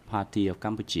Communist Party of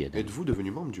Cambodia? then? Êtes-vous devenu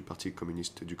membre du Parti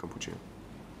communiste du Cambodge?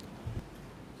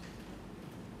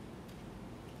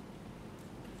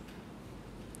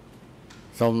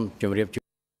 សូមជម្រាបជូន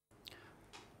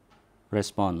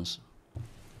Response.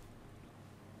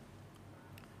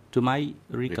 To my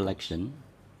recollection,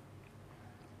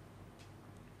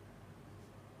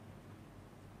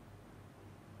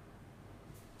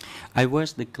 I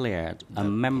was declared a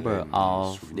member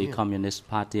of the Communist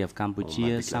Party of On m'a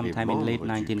Cambodia déclaré sometime in late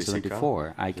membre du PCK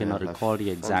 1974. I cannot vers la recall the fin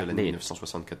de exact l'année date.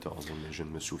 1974, mais je ne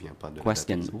me souviens pas de la date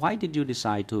Question. exacte. Why did you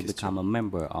decide to Question. become a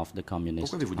member of the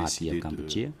Communist Pourquoi avez-vous Party décidé of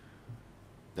Cambodia?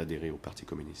 d'adhérer au Parti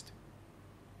communiste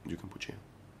du Cambodge?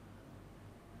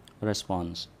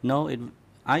 Response. No,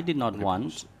 I did not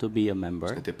want to be a member,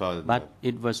 Ce n'était pas but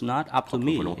it was not up to propre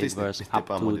me. volonté, It ce was n'était up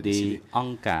pas à moi to de the décider.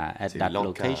 Angka at C'est that l'encart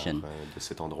location. de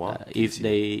cet endroit qui If décidait.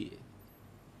 they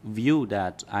view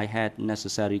that I had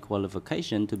necessary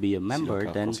qualification to be a Si member,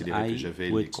 l'encart then considérait que I j'avais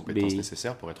les would compétences be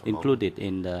nécessaires pour être membre, included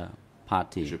in the je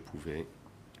party. pouvais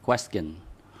Question.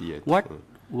 y être. What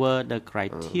were the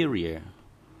criteria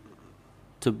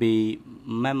to be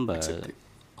member Accepté.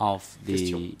 of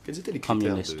Question. the Quels étaient les critères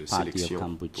Communist de Party of sélection pour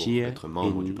Cambodia être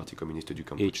membre du in Parti communiste du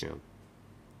Cambodge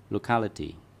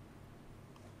locality?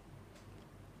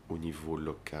 au niveau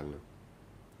local?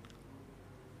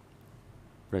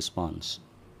 Response.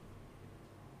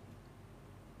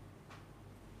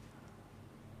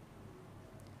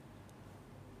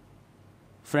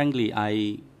 Frankly,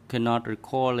 I cannot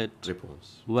recall it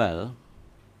Réponse. well,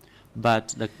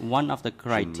 but one of the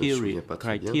souviens pas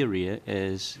très bien. criteria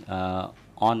is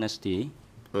honesty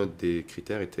Un des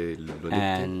critères était l'honnêteté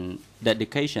and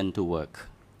dedication to work.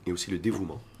 et aussi le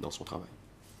dévouement dans son travail.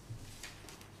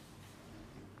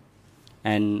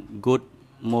 And good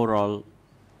moral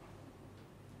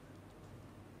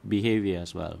behavior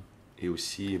as well. Et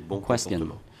aussi bon Question.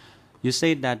 comportement. You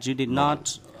said that you did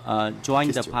not join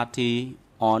the Question. party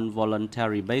on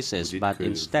voluntary basis, Vous dites but que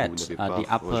instead vous n'avez pas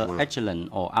the upper rejoint echelon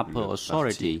or upper le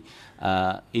authority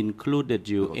included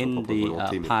you de votre in propre the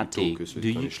volonté, mais party. plutôt que ce Do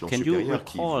soit you, l'échelon can you supérieur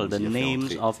qui recall vous the y a fait names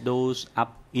entrer? of those up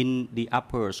in the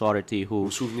upper authority who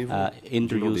Vous souvenez-vous du nom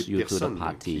introduced des you to the personnes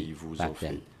party qui vous ont back fait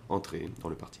then? entrer dans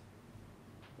le parti?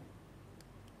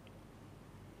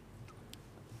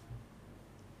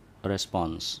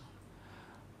 Response.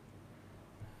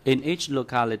 In each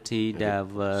locality, there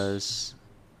was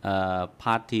a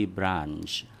party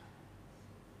branch,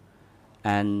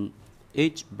 and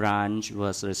each branch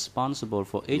was responsible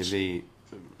for Il y each avait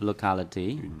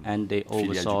locality, and they filiale du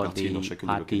oversaw parti dans the chacune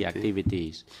des party localités.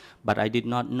 activities. But I did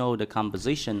not know the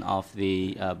composition of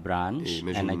the branch,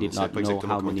 mais je and I ne did savais not pas know exactement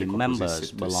how comment many était composée members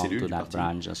cette belonged cellule to du that parti.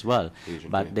 branch as well. Et je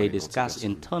ne But connais they pas les noms de ces discussed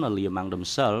personnes. internally among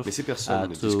themselves Mais ces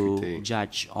personnes to discutaient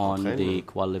judge entre on elles the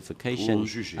qualification pour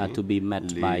juger to be met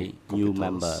les by new compétences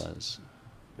members.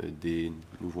 Des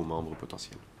nouveaux membres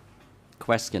potentiels.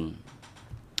 Question.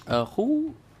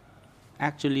 Who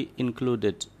actually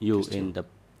included you Question. in the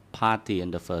party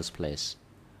in the first place?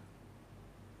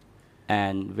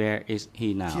 And where is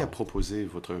he now? Qui a proposé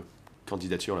votre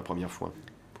candidature la première fois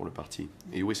pour le parti?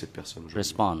 Et où est cette personne aujourd'hui?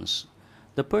 Response.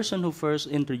 The person who first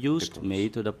introduced Réponse. me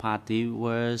to the party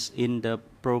was in the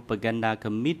propaganda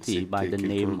committee by C'était the quelqu'un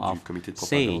name du of comité de Singh.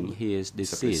 propagande. He is Il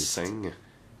s'appelait deceased. Singh.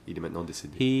 Il est maintenant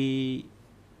décédé. He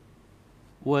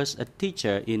was a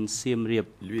teacher in Siem Reap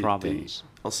Lui était province.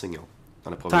 enseignant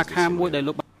dans la ថា province de ខាង Siem មួយដែល Reap.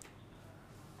 លោក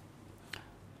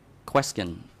Question.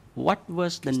 What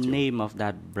was the Question. name of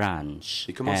that branch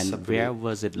Et comment and s'appelait where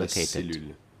was it la located?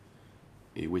 cellule?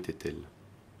 Et où était-elle?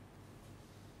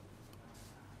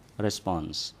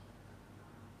 Response.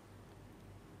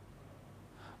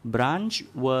 Branch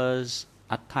was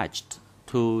attached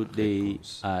to the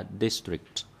Réponse.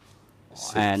 district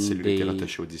Cette and cellule était the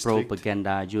rattachée au district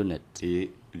propaganda unit.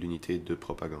 et l'unité de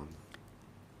propagande.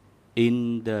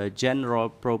 In the general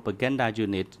propaganda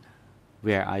unit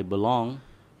where I belong,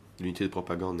 L'unité de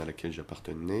propagande à laquelle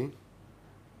j'appartenais,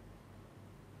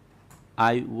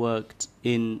 I worked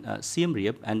in Siem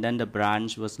Reap, and then the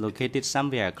branch was located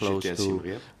somewhere close J'étais à Siem to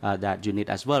Reap. that unit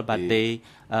as well. But Et they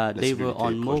cellule were était on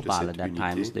proche de mobile cette at that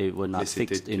unité, time. They were not mais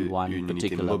c'était fixed in one une unité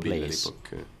particular mobile à place.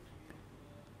 l'époque.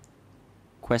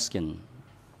 Question.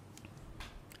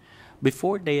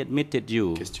 Before they admitted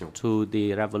you Question. to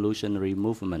the revolutionary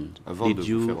movement, Avant did de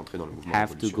vous faire you entrer dans le mouvement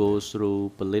have to go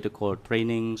through political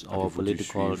trainings or Avez-vous dû political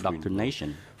suivre une doctrination?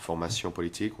 formation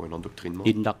politique ou un endoctrinement?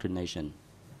 Indoctrination.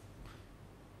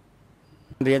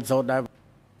 រៀនសូត្រដែរ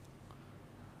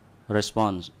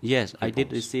Response. Yes, I did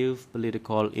Réponse. receive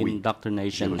political Oui, j'ai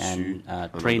indoctrination reçu and un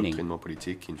training. endoctrinement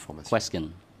politique et une formation. Question.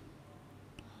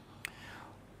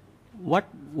 What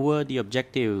were the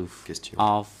objectives Question.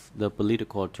 of the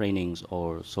political trainings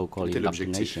or so-called Quel était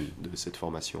l'objectif indoctrination? de cette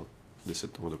formation, de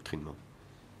cet endoctrinement?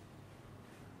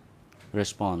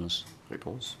 Response.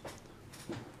 Réponse.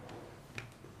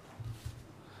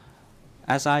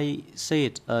 As I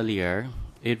said earlier,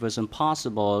 it was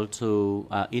impossible to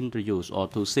introduce or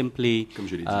to simply Comme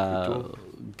je l'ai dit plus tôt,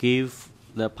 give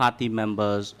the party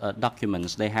members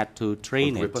documents. They had to On ne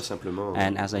train pouvait it. pas simplement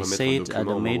And as I remettre un said, document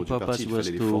the aux main membres du purpose parti, il was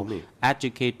fallait les to former.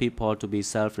 educate people to be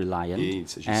self-reliant, Et il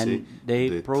s'agissait and they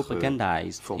d'être,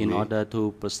 propagandized in formés order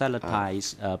to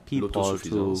proselytize people to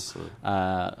l'autosuffisance,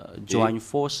 join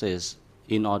forces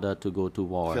in order to go to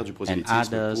war. faire du And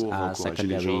prosélytisme others pour are encourager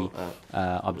les secondary gens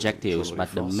à objectives, joindre but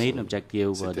les the forces. main objective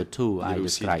were the C'était- two il y I avait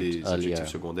aussi described des earlier.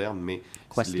 objectifs secondaires, mais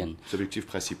Question. les objectifs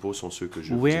principaux sont ceux que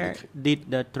je vous ai Where décrits. did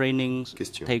the trainings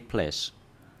Question. take place?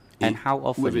 Et And how où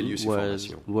often avaient lieu ces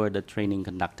formations? were the training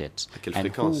conducted? À quelle And who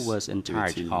fréquence was in y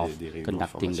charge avait-il of des réunions de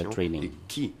conducting the formation training? et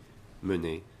qui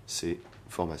menait ces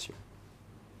formations?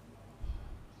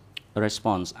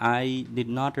 Response. I did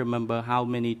not remember how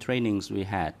many trainings we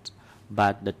had,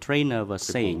 but the trainer was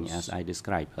saying, as Réponse. I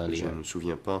described Je earlier. ne me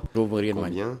souviens pas គ្រូបង្រៀនមក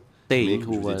combien, Singh, mais comme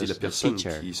who je vous ai dit, was la the personne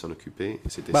teacher. qui s'en occupait,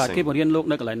 c'était បាទគេ Singh, បង្រៀនលោក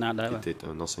នៅកន្លែងណាដែរ qui បាទ était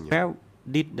un enseignant. Where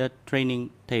did the training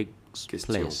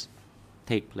Question.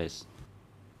 take place?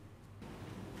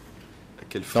 À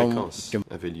quelle Donc, fréquence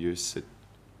avait lieu cette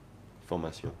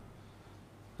formation?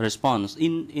 Response.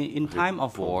 In time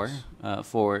of war,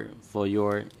 for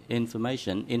your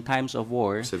information, in times of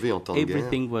war, Vous savez, en temps de guerre,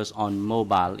 everything was on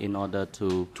mobile in order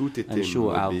to tout était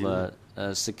ensure mobile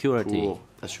our security. pour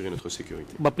assurer notre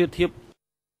sécurité. បើប្រៀបធៀប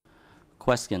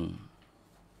Question.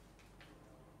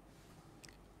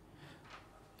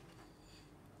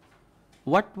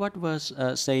 What was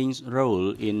Singh's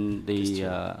role in the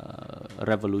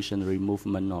revolutionary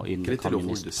movement or in Quel the était le rôle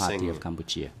Communist de Party Singh of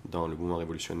Cambodia? dans le mouvement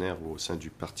révolutionnaire ou au sein du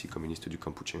Parti communiste du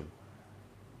Cambodge?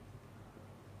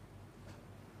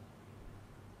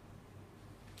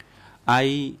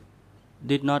 I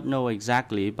did not know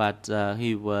exactly, but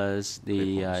he was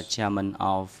the Réponse. chairman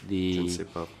of Je ne the sais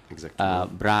pas exactement.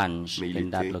 branch Mais il in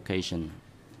that était- location.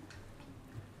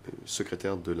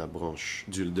 Secrétaire de la branche,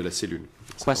 de la cellule.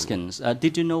 Questions.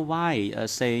 Did you know why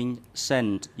Singh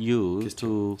sent you Question.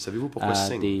 to Savez-vous pourquoi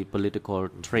Singh the political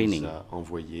vous training? a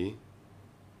envoyé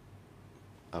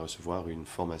à recevoir une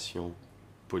formation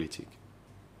politique?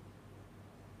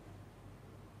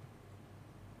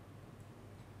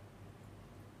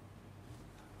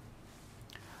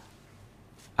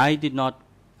 I did not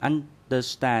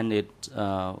understand it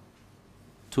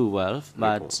too well,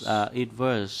 but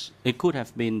Réponse. it could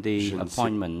have been the Je ne sais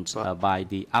appointment pas by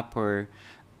the upper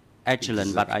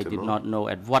echelon, but I did exactement. not know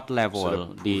at what Cela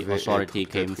level the pouvait authority être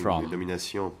came peut-être une from.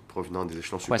 nomination provenant des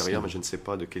échelons Question. supérieurs, mais je ne sais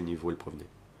pas de quel niveau elle provenait.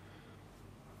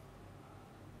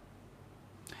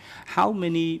 How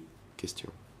many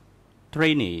Question.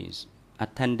 trainees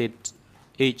attended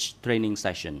each training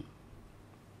session?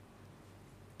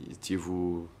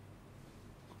 Étiez-vous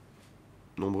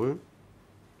nombreux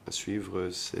à suivre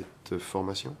cette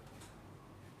formation?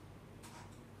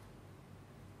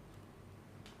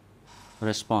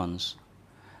 Response.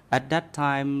 At that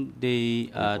time,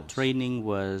 the training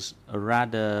was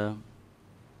rather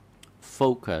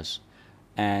focused,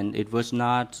 and it was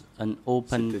not an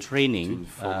open training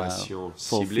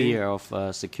for fear of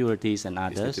securities and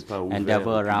others. And there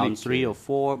were around 3 or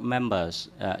 4 members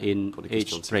in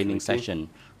each training session,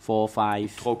 4 or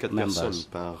 5 members.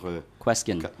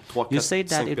 Question. You say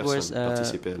that it was a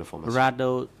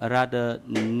rather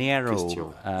narrow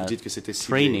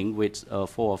training with 4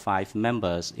 or 5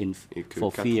 members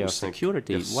for fear of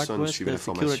security. What was the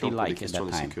security like at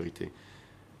that time?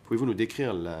 Pouvez-vous nous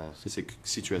décrire la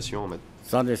situation en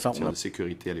matière de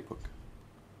sécurité à l'époque?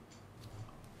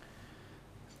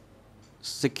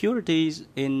 Security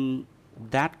in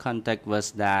that context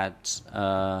was that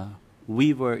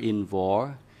we were in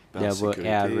war. There were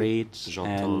air raids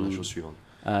and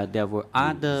there were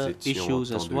other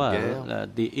issues as well.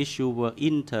 The issues were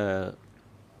interrelated,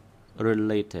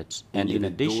 and in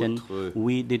addition,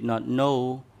 we did not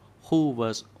know who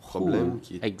was who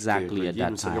exactly at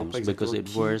that time, because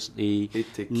it was a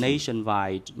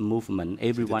nationwide movement.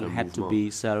 Everyone had to be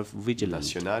self-vigilant.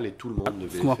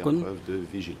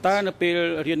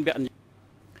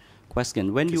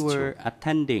 Question. When you were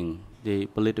attending the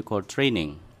political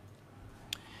training,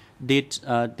 did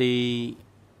the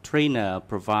trainer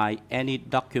provide any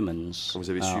documents or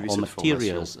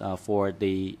materials for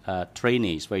the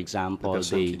trainees, for example,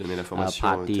 the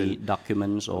party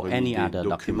documents or any other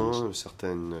documents?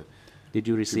 Did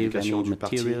you receive any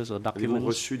materials or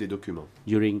documents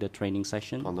during the training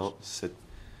session?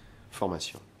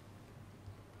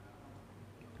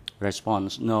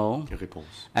 Response, no.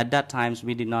 At that time,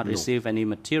 we did not receive any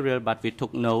material, but we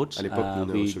took notes,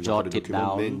 we jotted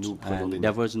down, and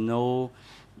there was no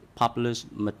published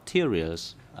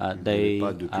materials. They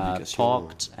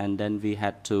talked, and then we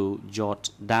had to jot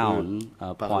down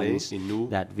points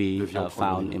that we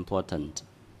found important.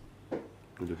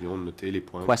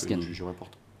 Question.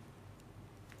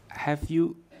 Have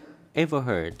you ever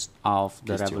heard of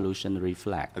the revolutionary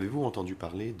flag? Avez-vous entendu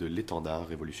parler de l'étendard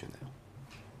révolutionnaire?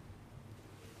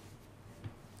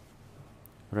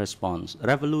 Response.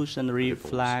 Revolutionary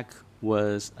flag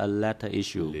was a later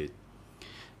issue.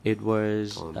 It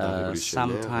was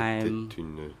sometime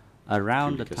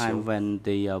around the time when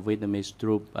the Vietnamese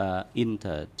troops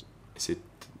entered.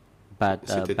 But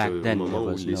back then there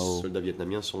was no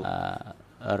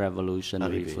a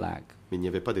revolutionary flag. Mais il n'y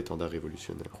avait pas d'étendard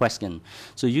révolutionnaire. Question.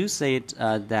 So you said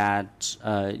that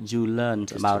you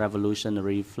learned about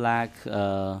revolutionary flag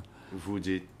Vous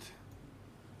dites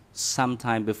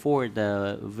sometime before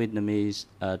the Vietnamese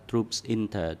troops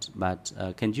entered, but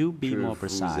can you be more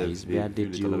precise? Where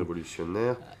did you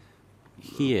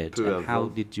hear it, and how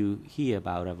did you hear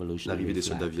about revolutionary l'arrivée des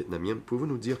flag? soldats vietnamiens? Pouvez-vous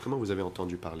nous dire comment vous avez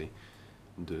entendu parler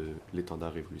de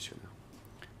l'étendard révolutionnaire?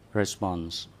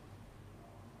 Response.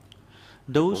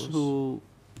 Those who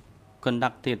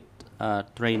conducted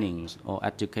trainings or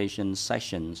education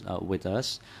sessions with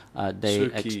us, they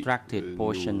extracted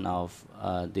portion of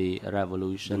the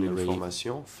revolutionary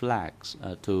flags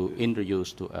to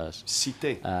introduce to us.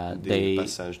 Des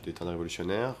passages d'étendard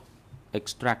révolutionnaire.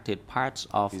 Extracted parts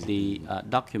of the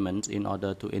document in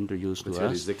order to introduce to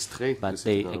us, but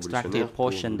they extracted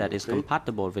portion that is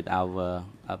compatible with our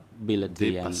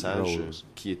ability and roles.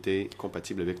 Qui étaient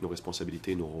compatibles avec nos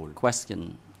responsabilités et nos rôles.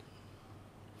 Question.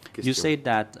 You said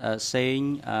that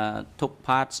saying took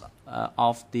parts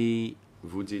of the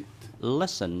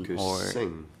lesson or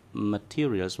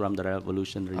materials from the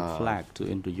revolutionary flag to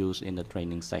introduce in the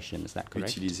training session. Is that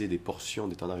correct? Utiliser des portions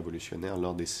d'étendard révolutionnaire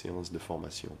lors des séances de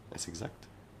formation. Est-ce exact?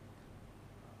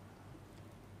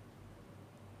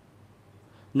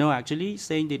 No, actually,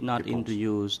 Sein did not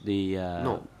introduce the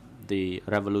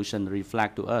revolutionary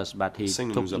flag to us, but he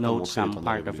took note some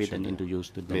part of it and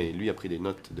introduced to them. Mais lui a pris des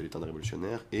notes de l'étendard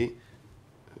révolutionnaire et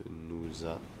nous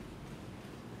a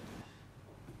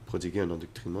prodigué un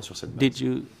endoctrinement sur cette base. Did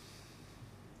you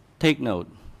take note?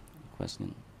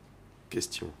 Question.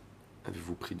 Question.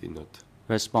 Avez-vous pris des notes?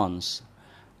 Response.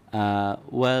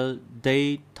 Well,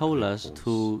 they told us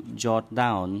to jot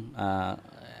down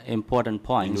important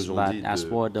points, but as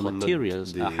for the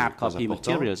materials, hard copy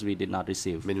materials, we did not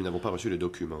receive. Mais nous n'avons pas reçu de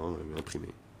documents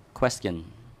imprimés. Question.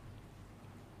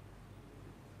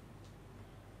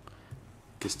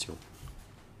 Question.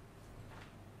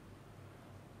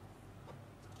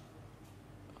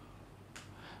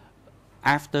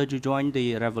 After you joined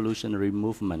the revolutionary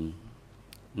movement,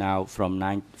 now from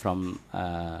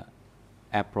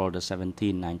April the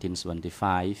 17th,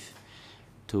 1975,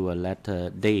 to a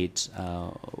later date.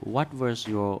 What was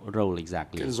your role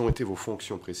exactly? Quelles ont été vos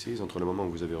fonctions précises entre le moment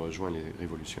où vous avez rejoint les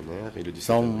révolutionnaires et le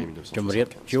 17 avril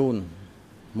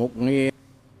 1975?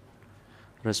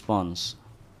 Response.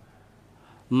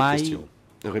 My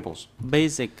Réponse.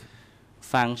 basic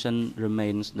function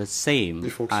remains the same.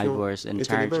 I was in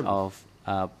charge of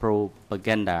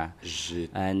propaganda,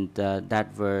 and that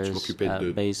was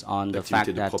based on the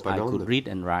fact that I could read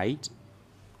and write.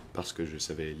 Parce que je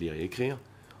savais lire et écrire.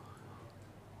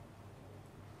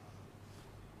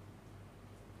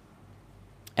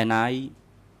 And I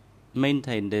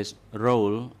maintained this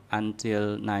role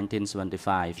until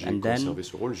 1975. J'ai and then conservé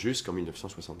ce rôle jusqu'en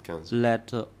 1975.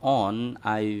 Later on,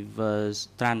 I was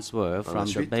transferred from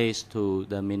the base to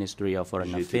the Ministry of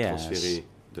Foreign J'ai été Affairs. transféré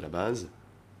de la base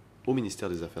au ministère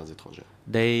des Affaires étrangères.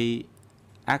 They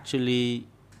actually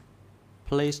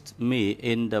placed me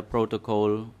in the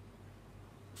protocol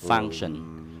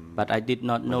function, but I did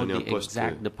not know the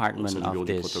exact department of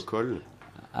this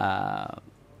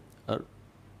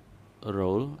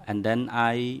role, and then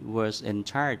I was in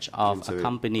charge of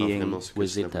accompanying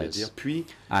visitors.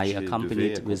 I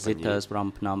accompanied visitors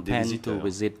from Phnom Penh to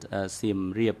visit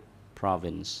Siem Reap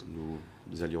province.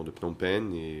 Nous allions de Phnom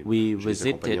Penh et we je les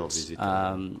accompagnais en visited visite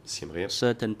Siem Reap.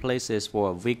 certain places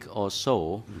for a week or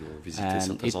so,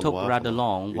 and it took rather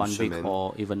long, 1 week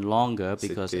or even longer,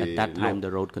 because at that time the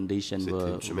road conditions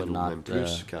were not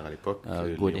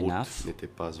good enough. N'était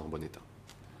pas en bon état.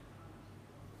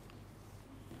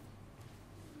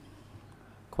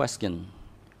 Question.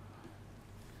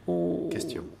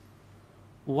 Question.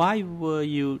 Why were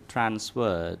you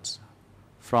transferred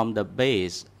from the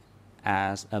base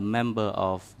as a member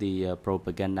of the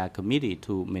propaganda committee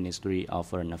to Ministry of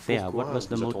Foreign Affairs? Pourquoi What was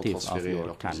the motive of your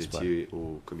alors que vous transfer? étiez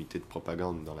au comité de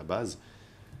propagande dans la base?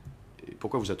 Et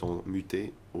pourquoi vous a-t-on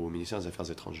muté au ministère des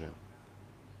Affaires étrangères?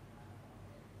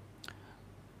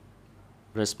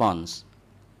 Response.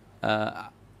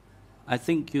 I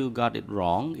think you got it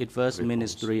wrong. It was Réponse.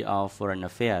 Ministry of Foreign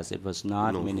Affairs. It was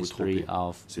not Non, Ministry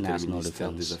of National Defense.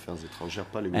 Defense. Des Affaires étrangères,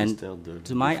 pas le And ministère de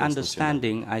to my Défense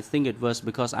understanding, I think it was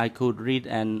because I could read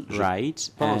and write,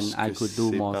 and I could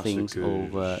do more things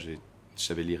over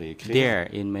there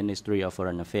in Ministry of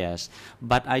Foreign Affairs.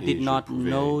 But I did not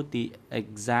know the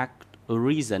exact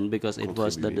reason, because it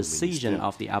was the decision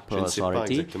of the upper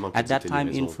authority. At that time,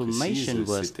 information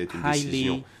was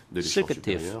highly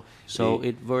secretive, so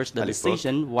it was the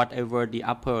decision. Whatever the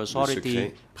upper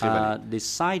authority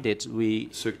decided, we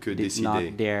did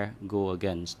not dare go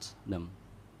against them.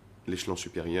 L'échelon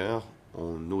supérieur,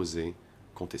 on osait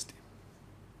contester.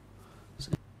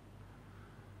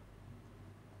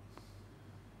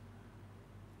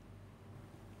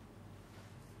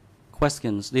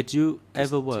 Questions. Did you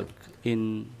ever work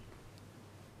in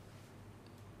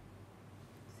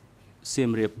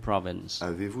Siem Reap province?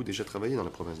 Avez-vous déjà travaillé dans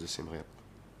la province de Siem Reap?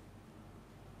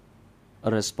 A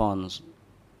response.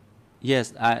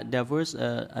 Yes, there was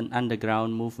an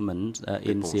underground movement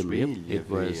in Siem Reap. It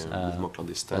was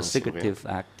a secretive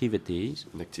activities.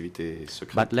 Une activité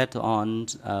secrète. But later on,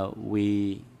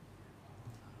 we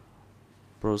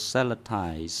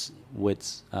proselytized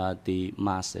with the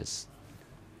masses.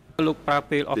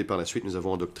 Et par la suite, nous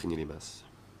avons endoctriné les masses.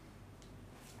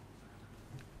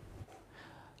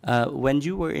 When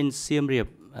you were in Siem Reap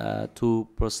to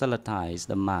proselytize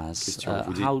the mass,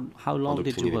 how long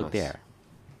did you work there?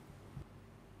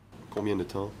 Combien de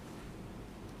temps?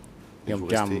 ខ្ញុំ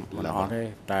ចាំមិនអស់ទេ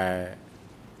តែ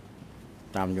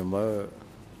តាមខ្ញុំមើល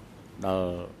ដល់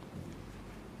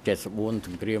74ស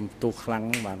ង្គ្រាមផ្ទុះខ្លាំង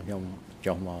បានខ្ញុំ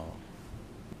ចុះមក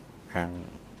ខាង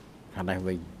នេះ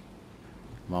វិញ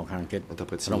មកខាងជិត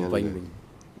ភ្នំពេញវិញ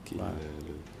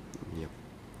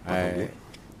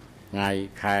ថ្ងៃ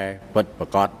ខែពិតប្រ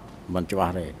កបមិនច្បា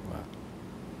ស់ទេបាទ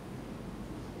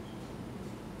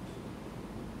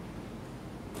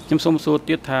ខ្ញុំសូមសួរ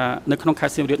ទៀតថានៅក្នុងខេ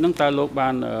ត្តសៀមរាបហ្នឹងតើលោកបា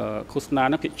នឃោសនា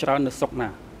ហ្នឹងគេច្រើននៅស្រុកណា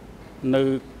នៅ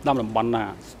តាមតំបន់ណា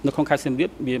នៅក្នុងខេត្តសៀមរាប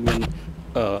វាមាន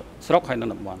ស្រុកហើយនៅ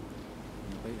តំបន់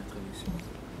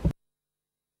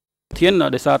ធាន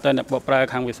ដោយសារតែអ្នកបកប្រែ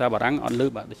ខាងភាសាបារាំងអត់ឮ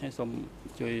បាទដូច្នេះសូម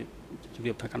ជួយជម្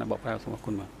រាបថាការបកប្រែសូមអរ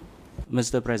គុណបាទ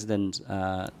Mr. President,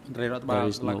 there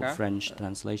is no French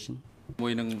translation.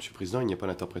 Monsieur le Président, il n'y a pas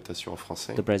d'interprétation en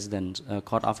français. The President,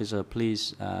 court officer, please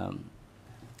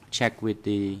check with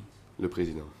the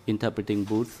interpreting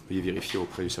booth. Veuillez vérifier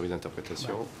auprès du service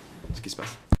d'interprétation ce qui se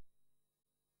passe.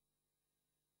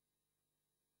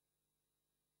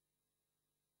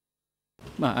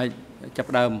 បាទអាចចាប់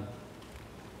ផ្ដើម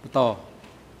បន្ត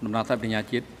ដំណើរការបញ្ញា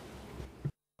ជាតិ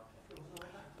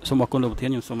សូមអរគុណលោកប្រធាន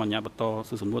ខ្ញុំសូមអនុញ្ញាតបន្ត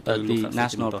សួរសំណួរទៅលោក The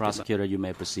National Prosecutor, you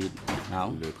may proceed. now.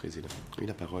 Le président. Oui,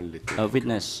 la parole est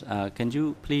Witness, can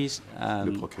you please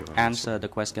answer the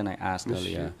question I asked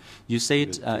earlier? You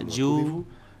said you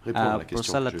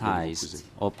proselytized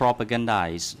or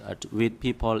propagandized with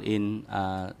people in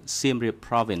Siem Reap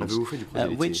province.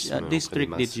 Which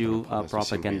district did you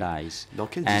propagandize?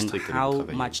 And how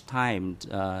much time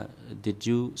did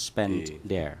you spend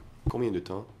there? Combien de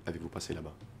temps avez-vous passé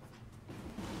là-bas?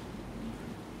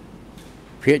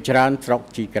 ភាគច្រើនស្រុក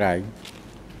ជីក្រែង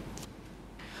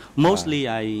Mostly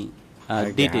I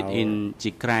did it in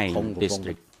Chikrang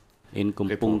district, in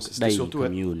Kampong Kdai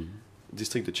commune.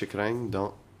 District de Chikrang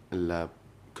dans la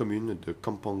commune de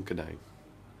Kampong Kdai.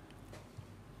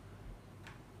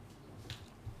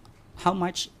 How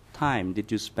much time did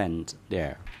you spend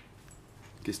there?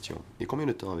 Question. Et combien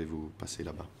de temps avez-vous passé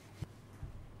là-bas?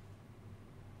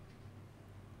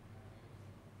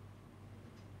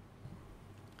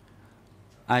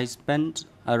 I spent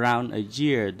around a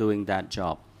year doing that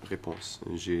job. Réponse.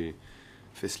 J'ai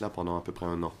fait cela pendant à peu près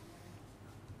 1 an.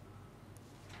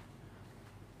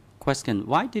 Question.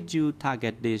 Why did you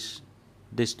target this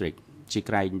district,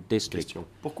 Chikrang district, Question.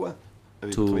 Pourquoi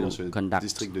avez-vous travaillé dans ce conduct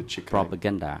district de Chikrang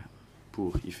propaganda?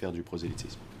 pour y faire du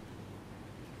prosélytisme?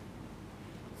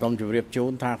 សូមជម្រាបជូ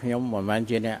នថាខ្ញុំមិនមែន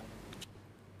ជាអ្នក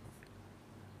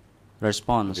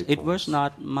Response. It was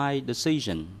not my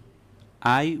decision.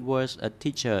 I was a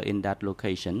teacher in that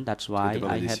location. That's why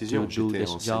I had to do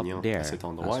this job there. À cet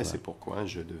endroit, et c'est pourquoi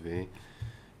je devais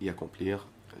y accomplir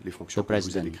les fonctions que je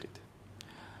vous ai décrites.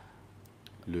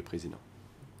 Le président.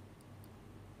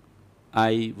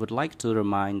 I would like to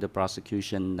remind the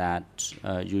prosecution that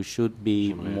you should be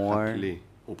more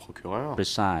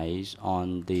precise on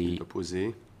the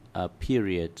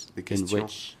period in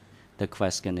which the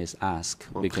question is asked,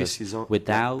 because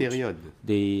without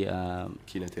the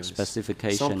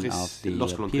specification of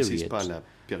the period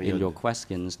in your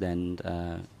questions, then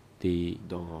the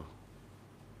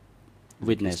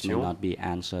witness may not be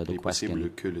answered the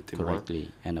question correctly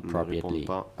and appropriately.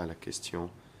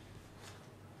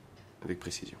 Avec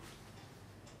précision.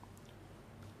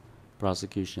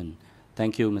 Prosecution.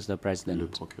 Thank you, Mr. President. Le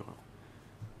procureur.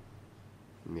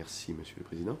 Merci, Monsieur le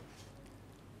Président.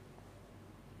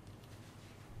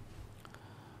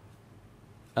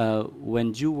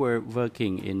 When you were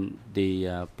working in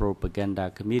the propaganda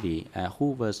committee,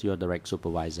 who was your direct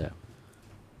supervisor?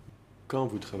 Quand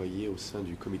vous travailliez au sein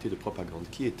du comité de propagande,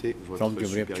 qui était votre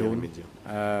supérieur immédiat?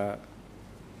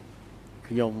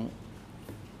 ខ្ញុំ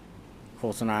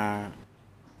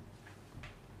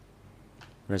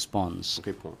Response.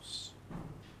 Réponse.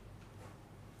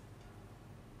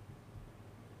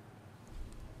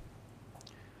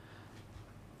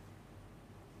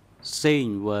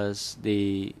 Singh was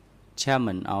the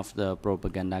chairman of the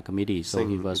propaganda committee, so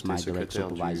he was my direct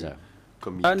supervisor.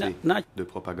 Comité de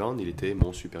propagande, il était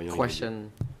mon supérieur immédiat.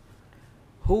 Question.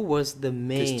 Who was the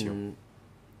main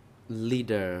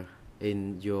leader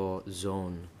in your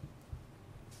zone?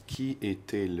 Qui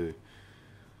était le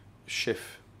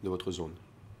chef de votre zone?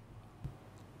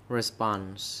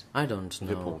 Response. I don't know.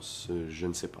 Réponse. Je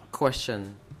ne sais pas.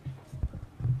 Question.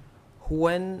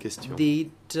 When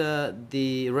did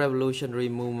the revolutionary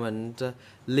movement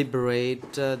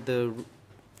liberate the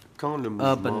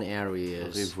urban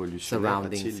areas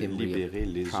surrounding Siem Reap libéré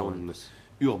les zones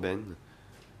urbaines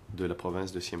de la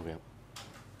province de Siem Reap?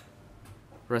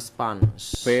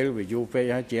 Response. ពេលវាយូរពេក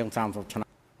ហើយជាង30 ឆ្នាំ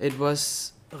It was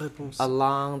Réponse. a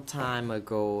long time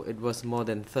ago. It was more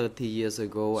than 30 years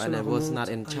ago, and I was not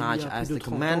in charge as the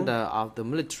commander of the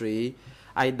military.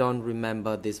 I don't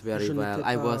remember this very well.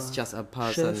 I was just a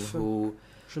person who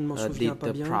did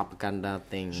the propaganda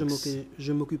things.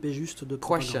 Je m'occupais juste de propagande.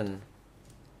 Question.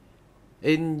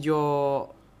 In your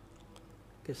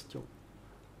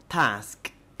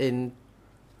task in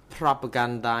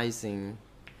propagandizing,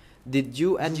 did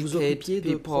you educate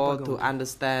people to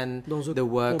understand the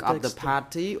work of the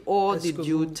party, or did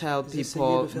you tell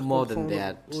people more than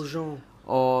that?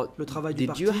 Or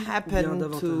did you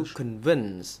happen to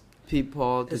convince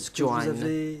people to join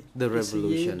the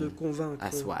revolution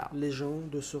as well les gens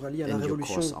de se rallier à la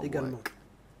révolution également?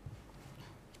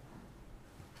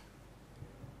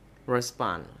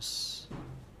 Response.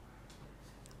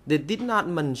 They did not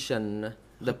mention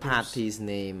the party's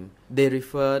name. They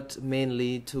referred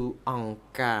mainly to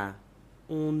Angka.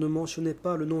 On ne mentionnait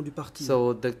pas le nom du parti.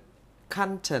 So the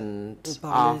content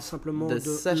of the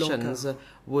sessions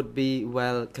would be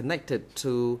well connected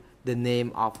to the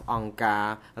name of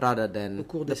Angka rather than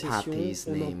the party's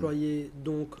name. On employait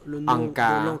donc le nom de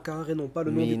l'Ankar et non pas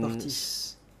le nom du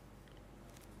parti.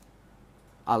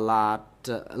 A lot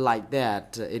like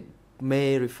that. It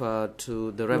may refer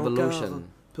to the revolution.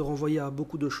 peut renvoyer à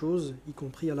beaucoup de choses, y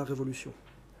compris à la révolution.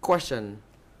 Question.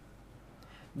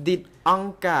 Did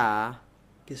Ankar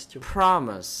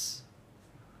promise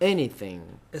anything?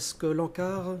 Est-ce que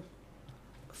l'Ankar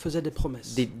faisait des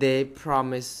promesses? Did they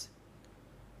promise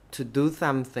to do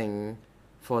something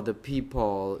for the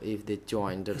people if they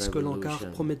joined the Est-ce que l'Ankar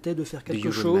revolution? promettait de faire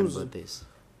quelque chose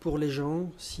pour les gens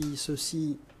si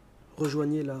ceux-ci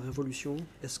rejoignaient la révolution?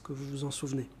 Est-ce que vous vous en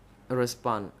souvenez?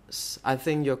 Response. I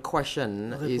think your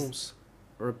question is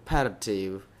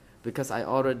repetitive because I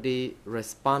already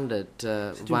responded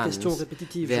once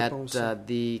that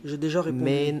the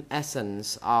main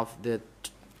essence of the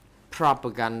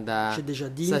propaganda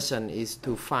session is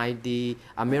to fight the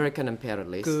American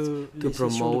imperialists, to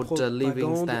promote the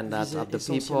living standards of the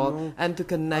people, and to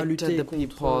connect the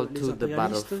people to the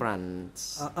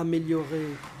battlefronts. À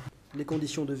améliorer les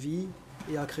conditions de vie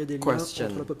et à créer des liens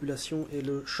entre la population et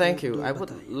le champ Thank you. de I would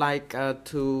bataille. like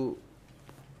to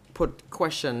put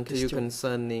question to you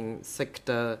concerning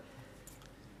Sector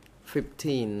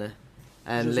 15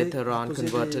 and later on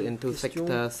converted into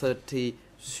Sector 32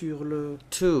 sur le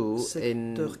in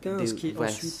secteur 15 qui the est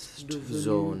West ensuite devenu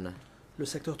Zone. le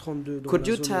secteur 32 dans Could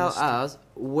la you zone tell ouest. us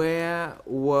where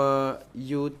were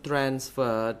you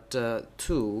transferred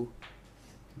to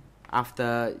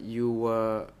after you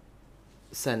were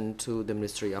sent to the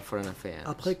Ministry of Foreign Affairs?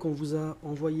 Après qu'on vous a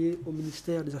envoyé au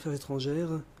ministère des Affaires étrangères,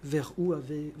 vers où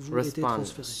avez-vous été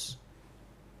transféré?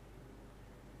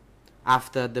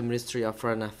 After the Ministry of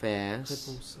Foreign Affairs,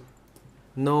 Réponse.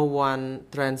 no one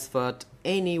transferred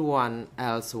anyone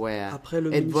elsewhere. Après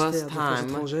le It was ministère des Affaires time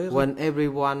étrangères, when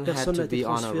everyone had personne n'a to été be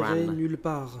on a transféré run. nulle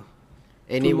part.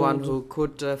 Anyone Tout le who monde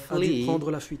could a dû flee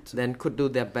prendre la fuite. then could do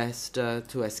their best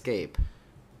to escape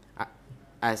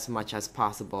as much as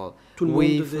possible. Tout le monde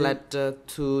We devait fled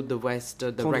to the west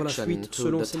direction, fuite to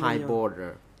selon the ses Thai moyens.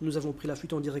 border. Nous avons pris la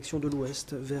fuite en direction de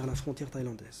l'ouest, vers la frontière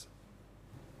thaïlandaise.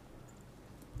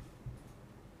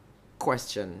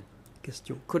 Question.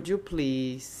 Question. Could you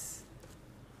please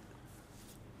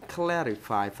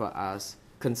clarify for us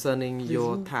concerning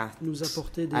your Pouvez-vous task nous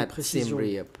apporter des at précisions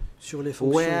Siem Reap? sur les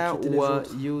fonctions Where qui étaient les were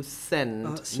vôtres you sent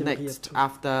Siem next Reap?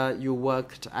 after you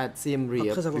worked at Siem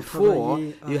Reap? Après avoir Before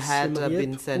travaillé à you had Siem Reap,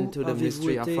 been sent to où the avez-vous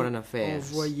Ministry of été Foreign Affairs?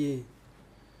 envoyé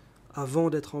avant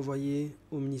d'être envoyé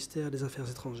au ministère des Affaires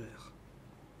étrangères?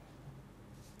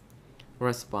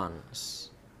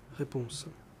 Response. Réponse.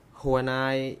 When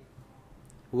I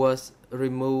was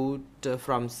removed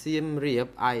from Siem Reap,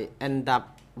 I ended up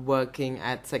working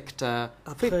at Sector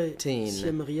Après 15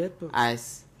 Siem Reap,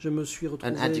 as je me suis an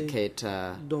retrouvé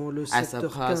educator, dans le as a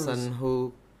secteur person 15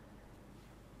 who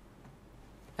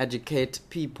educate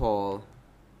people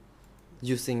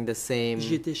using the same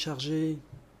J'y étais chargé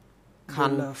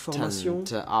de la formation.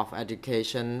 content of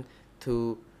education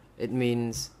to it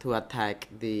means to attack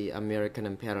the American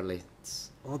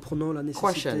imperialists. En prenant la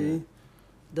nécessité Question.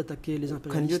 d'attaquer les Can you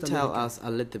impérialistes tell américains. us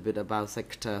a little bit about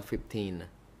Sector 15?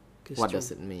 Question. What does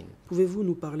it mean? Pouvez-vous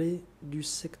nous parler du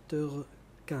secteur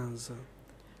 15?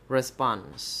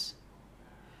 Response.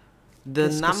 The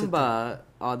Qu'est-ce que number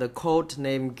or the code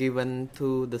name given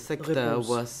to the sector Réponse.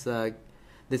 was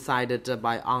decided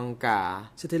by Ankar,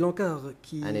 C'était l'Ankar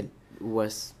qui and it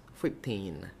was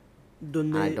 15. I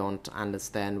donnait don't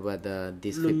understand whether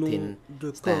this le 15 nom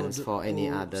de stands code for any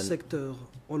au other secteur.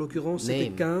 En l'occurrence, c'était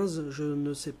name. 15. Je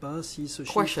ne sais pas si ce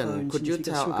chiffre a question. une Could you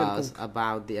tell signification us quelconque.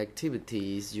 about the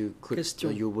activities you could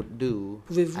Question. you would do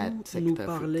Pouvez-vous at nous sector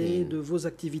parler 15? de vos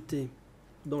activités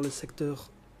dans le secteur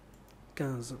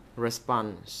 15?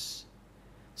 Response.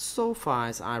 So far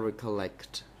as I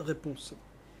recollect, Réponse.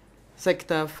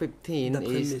 Sector 15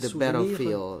 D'après is mes the souvenirs,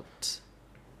 battlefield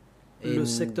le in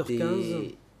secteur 15,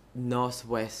 the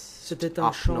northwest c'était un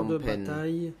of champ de Phnom Penh,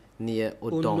 bataille near au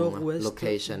Udong nord-ouest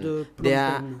location. de Phnom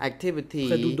Their Penh, près activity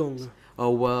d'Udong.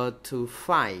 were to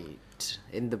fight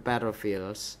in the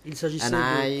battlefields, Il s'agissait and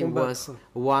de I was combattre.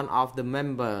 one of the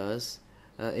members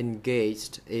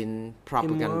engaged in Et moi,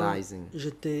 propagandizing.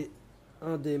 j'étais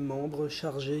un des membres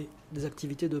chargés des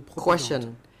activités de propagande.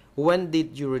 Question: when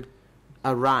did you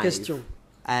arrive Question.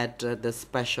 at the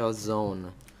special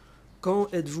zone? Quand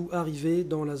êtes-vous arrivé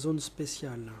dans la zone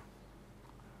spéciale?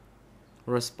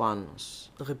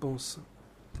 Response: Réponse.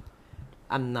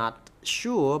 I'm not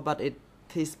sure, but it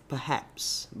is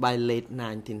perhaps by late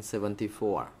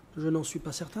 1974. Je n'en suis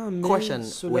pas certain, mais Question,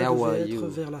 cela where were devait être you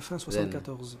vers la fin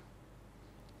 74.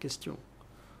 Question.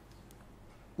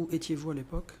 Où étiez-vous à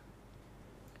l'époque?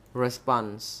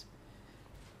 Response: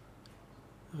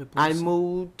 Réponse. I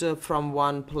moved from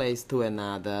one place to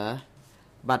another,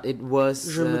 but it was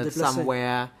Je me déplaçais.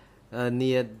 somewhere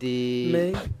near the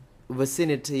Mais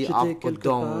vicinity j'étais of quelque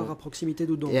part à Udong proximité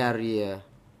d'Udong. area.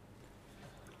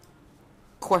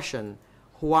 Question.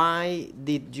 Why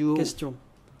did you Question.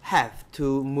 have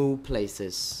to move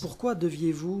places? Pourquoi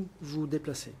deviez-vous vous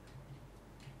déplacer?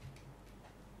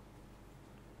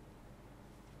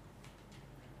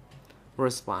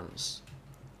 Response.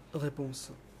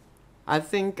 Réponse. I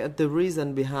think the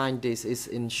reason behind this is,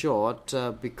 in short,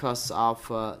 because of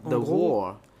the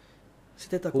war.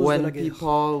 C'était à cause de la When guerre.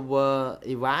 people were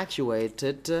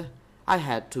evacuated, I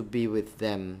had to be with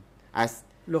them. As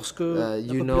Lorsque you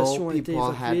la know, population a été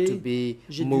people had to évacuée, be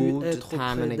j'ai dû moved être time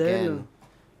and auprès d'elle. again.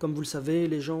 Comme vous le savez,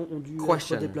 les gens ont dû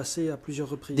Question. être déplacés à plusieurs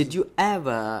reprises. Did you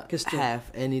ever Question. have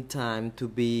any time to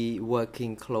be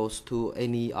working close to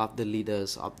any of the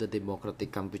leaders of the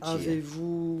Democratic Cambodia?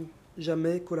 Avez-vous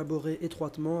jamais collaboré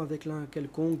étroitement avec l'un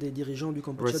quelconque des dirigeants du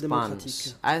Cambodge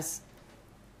démocratique? Response. As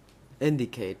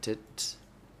indicated,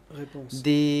 Réponse.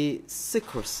 the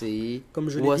secrecy Comme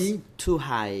je l'ai was dit, too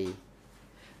high.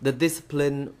 The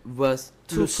discipline was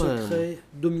too le firm. secret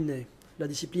dominait. La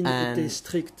discipline And était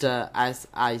stricte. as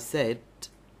I said,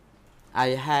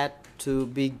 I had to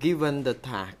be given the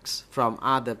tax from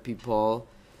other people,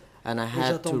 and I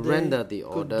had to render the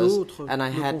orders, and I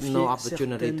had no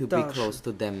opportunity to be close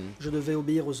to them. Je devais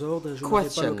obéir aux ordres et je n'avais pas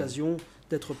Question. l'occasion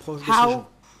d'être proche de ces How gens.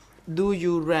 do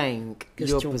you rank your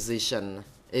Question. position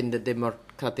in the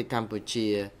Democratic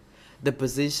Cambodia? The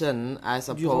position as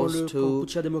Durant le opposed to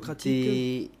Kampuchea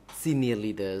démocratique, the senior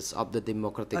leaders of the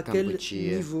Democratic à quel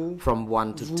Cambodia niveau from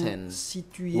 1 to vous 10.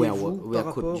 situez-vous where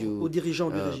par could rapport you, aux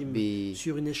dirigeants du régime be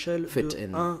sur une échelle fit de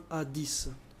in? 1 à 10?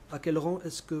 À quel rang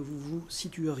est-ce que vous vous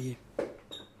situeriez?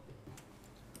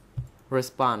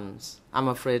 Response. I'm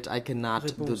afraid I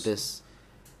cannot do Réponse. this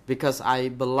because I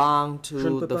belong Je ne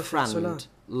to peux the pas faire cela. front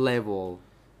level,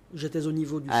 J'étais au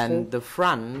niveau du front. and the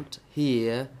front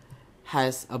here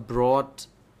has a broad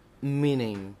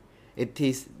meaning. It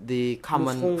is the Le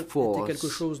common front était quelque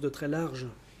force. chose de très large.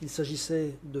 Il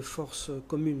s'agissait de forces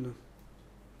communes.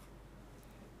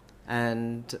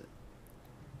 And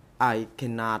I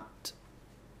cannot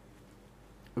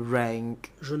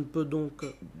rank Je ne peux donc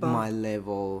pas my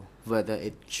level whether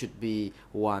it should be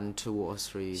 1, 2, or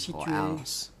 3 or situer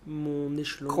else. mon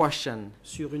échelon Question.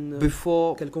 sur une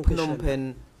Before quelconque Phnom échelle.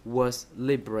 Penh was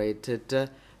liberated, there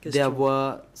Question.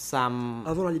 were some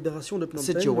Avant la libération de Phnom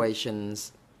Penh,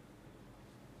 situations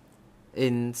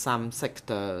in some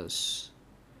sectors.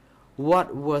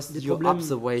 What was des your problèmes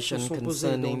observation se sont posés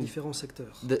dans concerning différents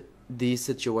secteurs. these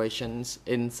situations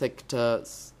in sector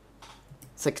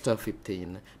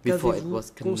 15 before it Qu'avez-vous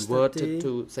was constaté converted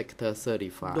to sector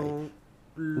 35? Dans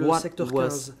le What secteur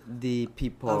was 15, the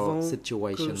people avant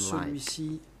situation que like?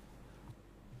 celui-ci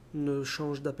ne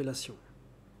change d'appellation.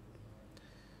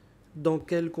 Dans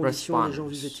quelles conditions les gens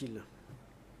Response. vivaient-ils?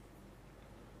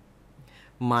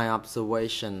 My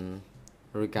observation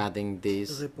regarding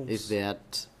this Réponse. is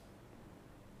that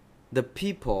the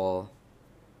people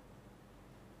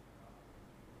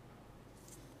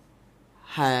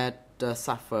had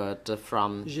suffered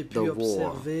from J'ai pu the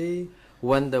war. observer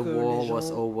When the que war les was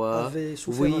gens over, avaient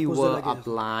souffert à we cause de were la guerre.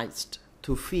 obliged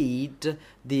to feed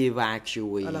the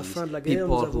evacuees, À la fin de la guerre,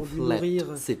 nous people avons who dû nourrir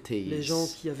fled cities. les gens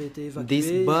qui avaient été This évacués, qui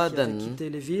avaient burden quitté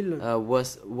les villes.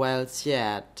 was well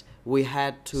shared. We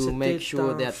had to C'était make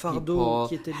sure un that fardeau people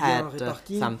qui était bien had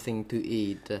réparti. something to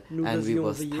eat, Nous and we devions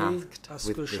were veiller tasked à ce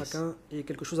with que this. chacun ait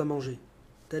quelque chose à manger.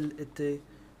 Telle était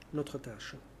notre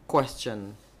tâche.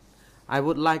 Question. I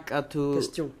would like to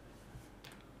Question.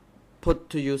 put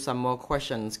to you some more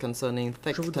questions concerning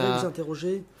Je voudrais vous sector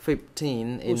interroger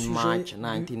 15 au in sujet March du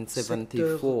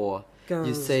 1974. secteur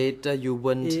You 15 said you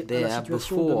went et à la there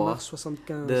situation de before mars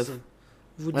 75.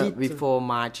 Vous dites before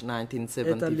March est allé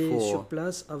sur 1974.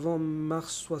 place avant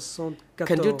mars 74.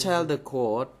 Can you tell the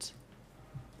court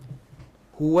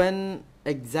when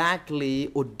exactly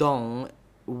Udong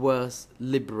was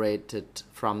liberated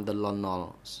from the Lon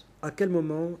Nols? À quel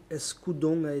moment est-ce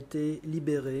qu'Udong a été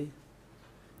libéré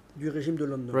du régime de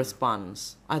Lon Nol?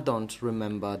 Response. I don't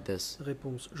remember this.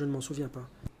 Réponse. Je ne m'en souviens pas.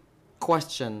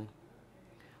 Question.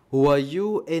 Were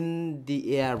you in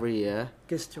the area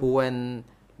Question. when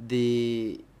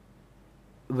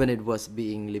it was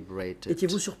being liberated?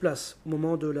 Étiez-vous sur place au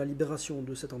moment de la libération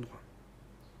de cet endroit?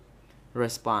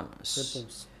 Response.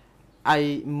 Réponse.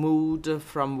 I moved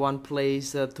from one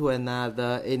place to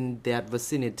another in that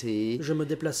vicinity Je me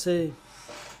déplaçais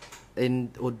in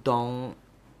Udong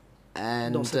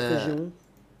and dans cette région,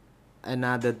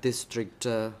 another district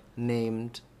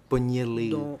named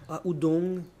Ponyeli. à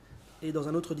Udong et dans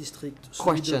un autre district,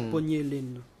 celui Question. de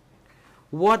Ponyelin.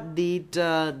 What did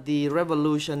the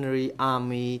Revolutionary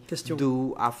Army Question.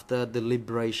 do after the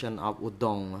liberation of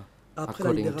Udong, Après la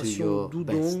according to libération your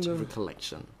best d'Udong,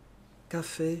 recollection? qu'a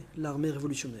fait l'armée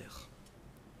révolutionnaire?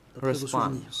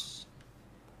 Response.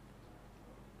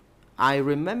 I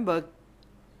remember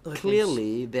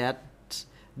clearly that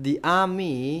the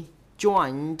army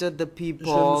joined the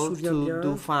people to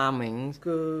do farming,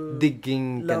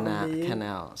 digging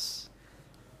canals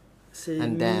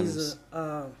and dams.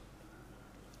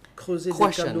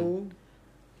 Question.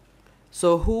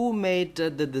 So who made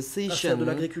the decision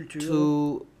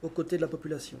to put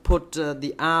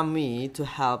the army to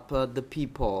help the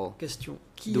people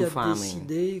do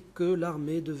farming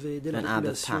and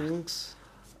other tasks,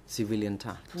 civilian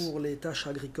tasks? Pour les tâches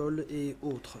agricoles et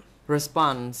autres.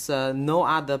 Response. No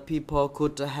other people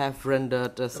could have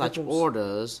rendered such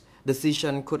orders.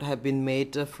 Decision could have been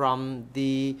made from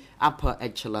the upper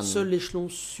echelon. Seul l'échelon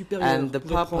supérieur and the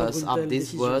purpose of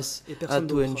this was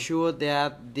to ensure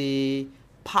that the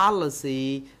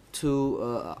policy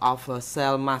of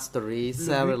self-mastery,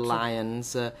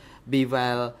 self-reliance be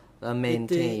well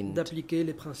maintained. D'appliquer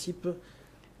les principes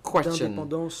Question.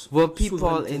 Were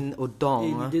people in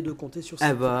Udong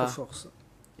ever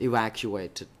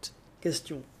evacuated?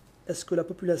 Question. Est-ce que la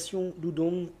population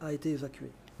d'Udong a été évacuée?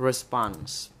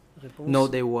 Response. Réponse. No,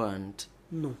 they weren't.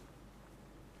 Non.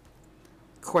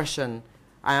 Question.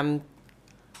 I am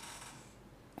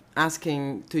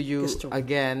asking to you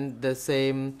again the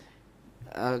same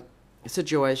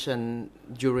situation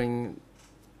during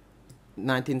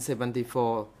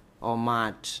 1974 or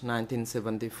March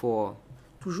 1974.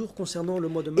 Toujours concernant le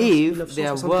mois de mars If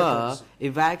there were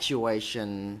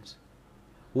evacuations,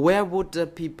 where would the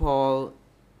people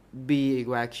be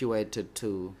evacuated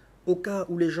to? Au cas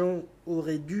où les gens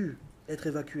auraient dû être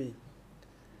évacués,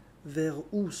 vers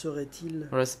où seraient-ils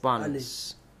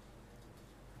allés?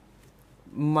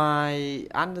 My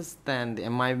understanding,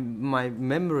 my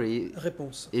memory,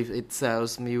 Réponse. if it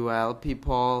serves me well,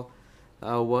 people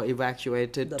were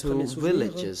evacuated to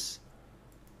villages.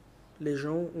 Les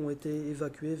gens ont été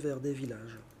évacués vers des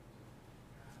villages.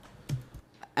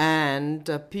 And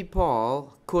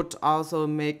people could also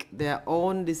make their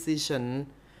own decision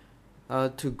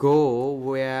to go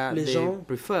where they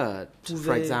preferred,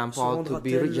 for example, to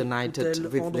be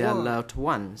reunited with their loved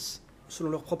ones. Selon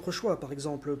leur propre choix, par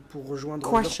exemple, pour rejoindre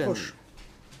leurs proches.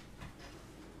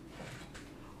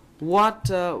 What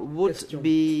would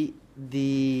be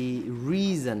the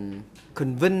reason,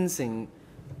 convincing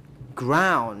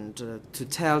ground to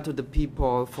tell to the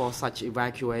people for such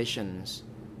evacuations?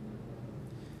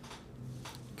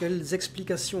 Quelles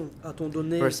explications a-t-on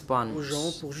donné aux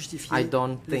gens pour justifier I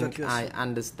don't think I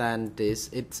understand this.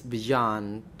 It's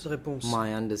beyond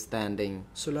my understanding.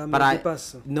 Cela me But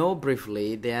dépasse. I know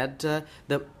briefly that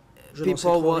the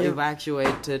people were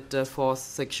evacuated for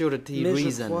security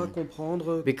reasons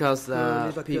because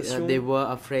they were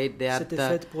afraid that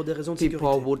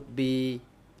people would be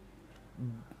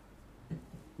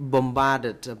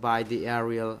bombarded by the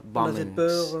aerial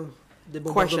bombings.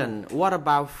 Question. What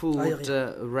about food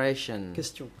ration?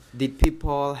 Question. Did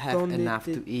people have enough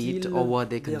to eat or were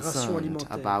they concerned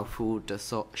about food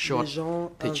shortages? Les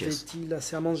gens avaient-ils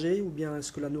assez à manger ou bien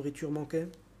est-ce que la nourriture manquait?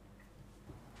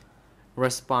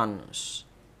 Response.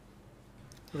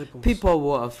 Réponse. People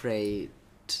were afraid.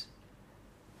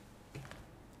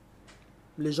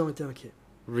 Les gens étaient inquiets.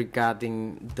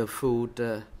 Regarding the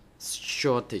food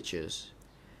shortages.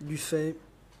 Du fait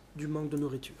du manque de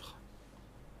nourriture.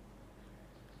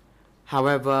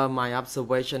 However, my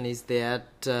observation is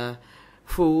that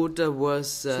food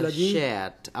was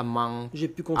shared among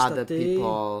other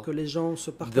people, que les gens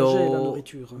se partageaient la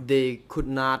nourriture. They could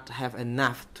not have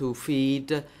enough to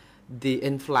feed the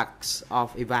influx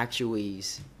of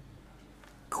evacuees.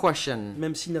 Question.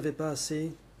 Même s'ils n'avaient pas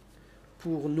assez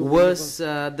pour nourrir was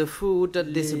the food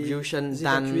distribution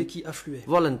done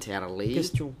voluntarily?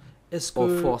 Question. Est-ce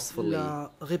que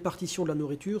la répartition de la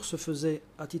nourriture se faisait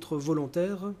à titre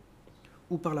volontaire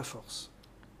ou par la force?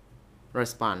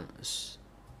 Response.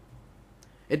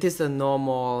 It is a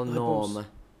normal norm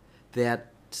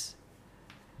that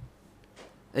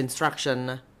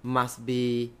instruction must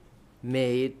be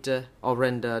made or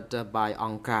rendered by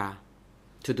ANCAR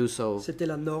to do so. C'était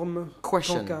la norme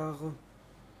qu'ANCAR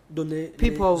donnait.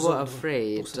 People were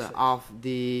afraid of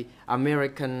the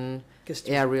American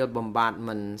aerial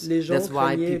bombardments. That's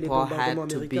why people had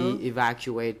to be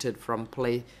evacuated from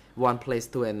one place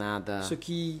to another.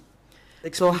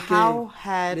 So how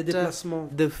had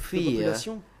the fear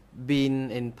been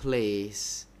in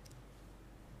place?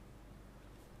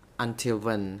 Until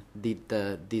when did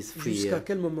this fear Jusqu'à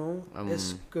quel moment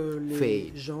est-ce que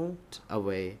les gens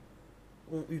away?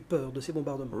 Ont eu peur de ces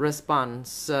bombardements?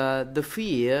 Response. The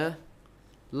fear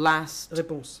lasts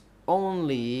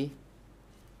only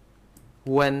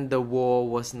when the war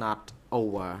was not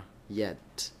over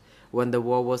yet. when the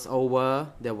war was over,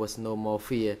 there was no more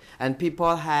fear, and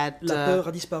people had la peur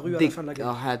a disparu à la fin de la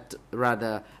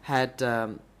guerre. Had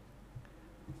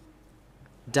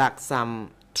dug some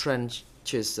trenches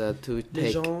to Les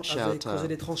take gens shelter. avaient creusé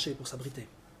des tranchées pour s'abriter.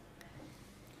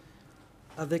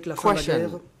 Avec la fin de la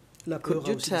guerre, la peur Could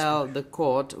a you aussi tell disparu. the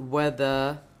court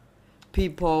whether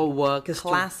people were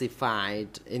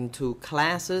classified into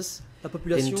classes, La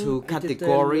population into était-elle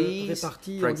categories,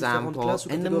 répartie for en différentes example, classes ou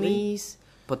catégories? enemies,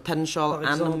 potential Par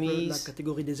exemple, la enemies,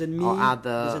 catégorie des ennemis, or des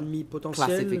other ennemis potentiels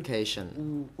classification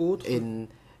ou autres, in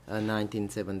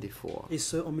 1974? et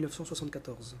ce en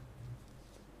 1974.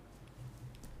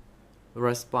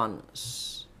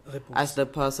 Response. Réponse. As the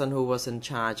person who was in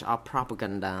charge of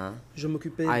propaganda, Je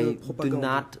m'occupais de I do propagande.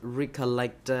 not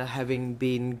recollect having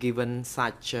been given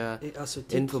such Et à ce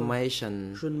titre,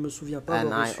 information, je ne me souviens pas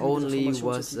and avoir I reçu des only informations de ce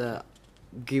was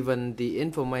type. given the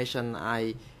information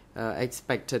I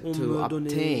expected On to me obtain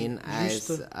donnait as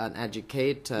juste an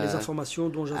educator, les informations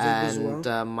dont j'avais besoin.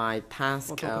 and my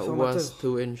task en tant que was formateur.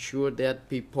 to ensure that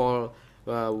people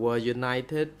were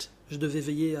united Je devais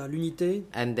veiller à l'unité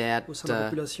and that au sein de la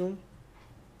population.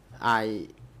 I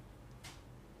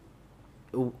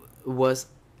was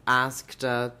asked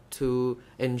to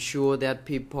ensure that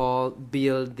people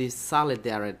build this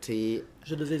solidarity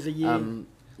Je devais veiller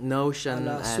notion, à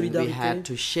la and we solidarité. had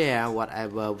to share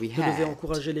whatever we Je devais had.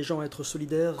 encourager les gens à être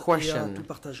solidaires Question. et à tout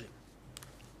partager.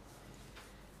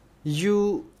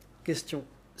 You Question.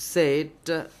 said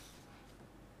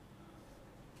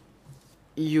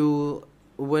you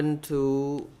went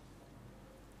to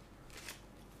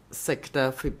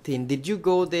Sector 15. Did you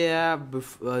go there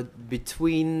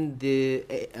between the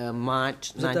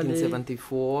March Vous êtes allé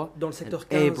 1974 dans le secteur and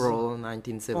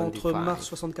 15 April entre mars 1975?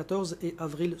 74 et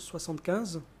avril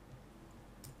 75?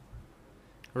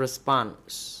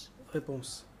 Response.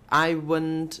 Réponse. I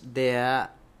went there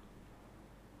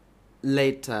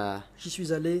later. J'y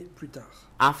suis allé plus tard.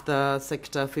 After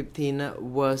Sector 15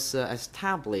 was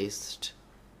established,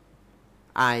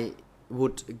 I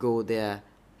would go there.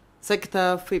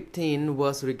 Sector 15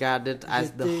 was regarded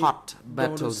as the hot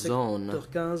battle zone,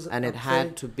 and it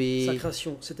had to be sa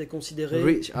création, c'était considéré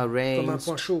comme un arranged.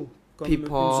 point chaud, comme une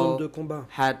zone de People combat.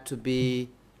 had to be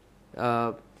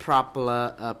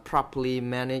properly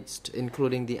managed,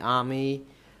 including the army,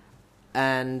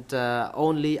 and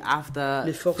only after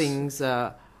Les forces things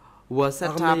were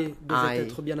set up, armées devaient I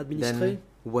être bien administrées. then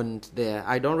went there.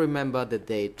 I don't remember the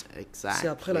date C'est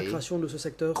après la exactly. création de ce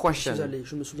secteur que je Question. suis allé.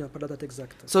 Je ne me souviens pas de la date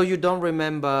exacte. So you don't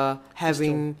remember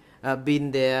having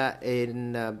been there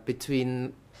in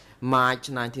between March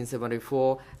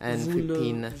 1974 and Vous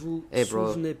 15 ne vous April,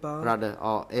 souvenez pas rather,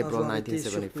 or April avoir été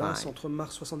sur place 1975. entre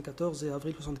mars 74 et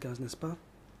avril 75, n'est-ce pas?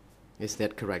 Is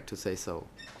that correct to say so?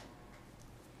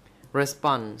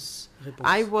 Response. Réponse.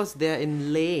 I was there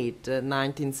in late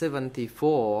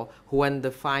 1974 when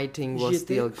the fighting J'y was étais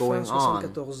still going fin on.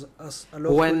 74,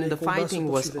 alors que When les the combats se fighting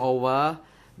was poursuivaient. over,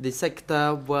 the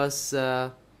sector was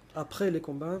Après les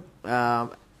combats,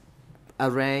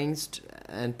 arranged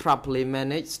and properly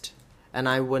managed, and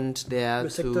I went there le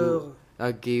secteur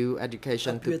to give a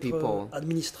education pu to être people.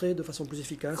 administré de façon plus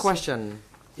efficace. Question.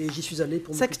 Et j'y suis allé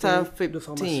pour Sector m'occuper de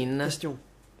formation. 15. Question.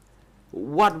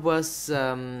 What was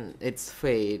its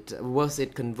fate? Was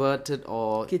it converted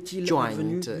or Qu'est-il joined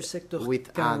advenu du secteur with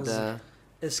 15? other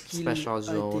Est-ce qu'il special a été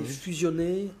zones?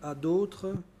 fusionné à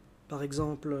d'autres, par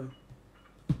exemple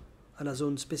à la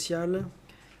zone spéciale?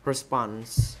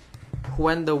 Response.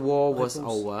 When the war was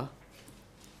Réponse. over,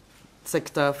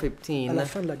 Sector À 15 la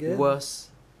fin de la guerre, was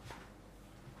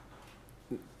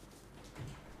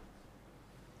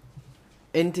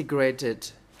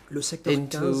integrated le secteur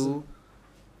 15 into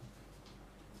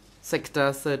Sector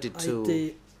a 32.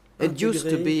 été It used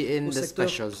to be intégré in au the secteur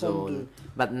special 32. zone,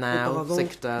 but now Auparavant,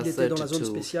 Sector il était dans la zone 32.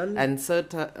 spéciale, And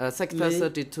Sector mais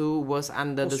 32 was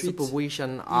under the ensuite,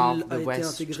 supervision il of a the été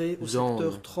West intégré au Zone.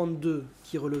 secteur 32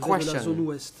 qui relevait de Question. la zone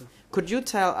ouest. Could you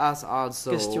tell us also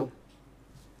Question.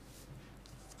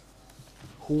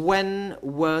 when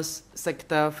was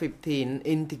Sector 15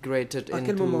 integrated À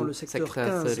quel moment into le secteur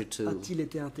Sector 15 32? a-t-il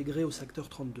été intégré au secteur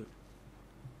 32?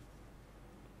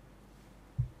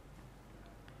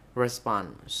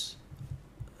 Response.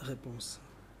 Réponse.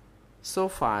 So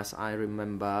far as I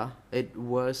remember, it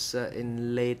was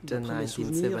in late D'après mes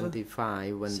souvenirs,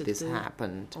 1975 when this c'était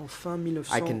happened. En fin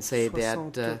I can say that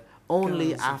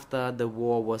only 1975. after the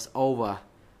war was over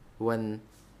when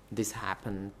this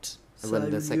happened, Ça a when eu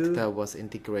the lieu sector was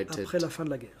integrated. après la fin de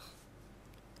la guerre.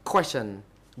 Question.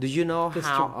 Do you know Question.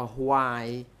 how or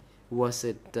why was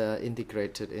it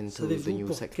integrated into the Savez-vous new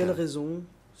pour quelle sector? raison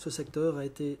ce secteur a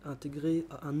été intégré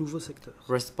à un nouveau secteur?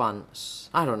 Response.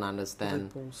 I don't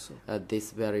understand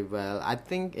this very well. I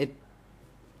think it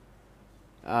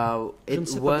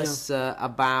was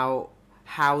about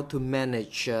how to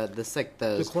manage the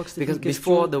sectors, because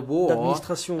before the war,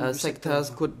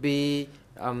 sectors could be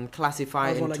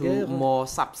classified into more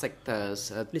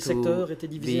subsectors to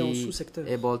be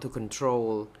able to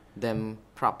control them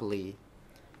properly.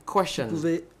 Question.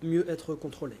 Pouvaient mieux être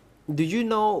contrôlés. Do you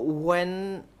know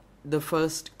when the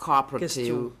first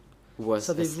cooperative was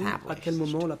Savez-vous à quel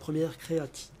moment la première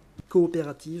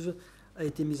coopérative a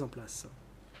été mise en place?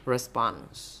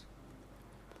 Response.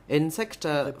 In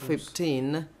sector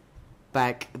 15,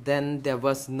 back then there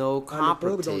was no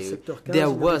cooperative. There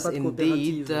was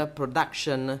indeed a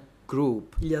production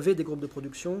group. Il y avait des groupes de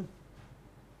production.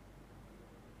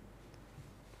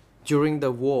 During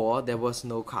the war, there was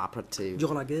no cooperative.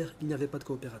 Durant la guerre, il n'y avait pas de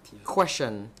coopérative.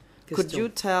 Question. Could you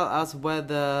tell us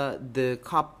whether the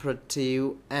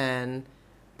cooperative and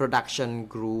production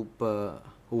group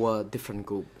were different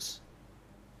groups?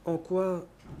 En quoi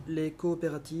les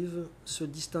coopératives se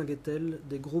distinguaient-elles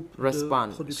des groupes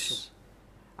de production?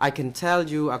 I can tell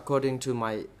you according to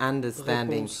my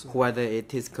understanding whether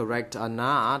it is correct or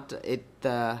not.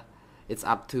 It's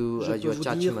up to your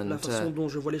judgment. La façon dont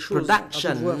je vois les choses,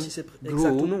 production voir si c'est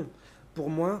exact ou non. Pour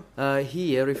moi,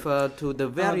 here refer to the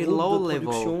very low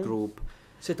level group.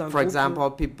 For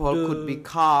example, people could be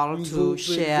called to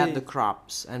share the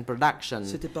crops and production.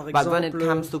 But when it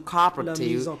comes to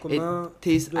cooperative, it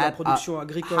is at a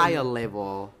higher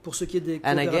level. Pour ce qui est des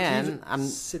and again,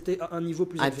 c'était à un niveau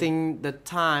plus I think the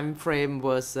time frame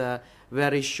was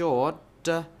very short.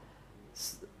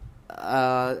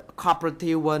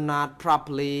 Cooperative were not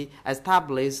properly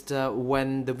established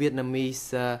when the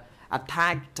Vietnamese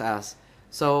attacked us.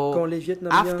 So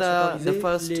after the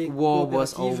first war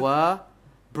was over,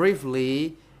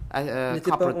 briefly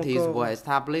cooperatives were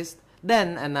established.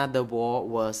 Then another war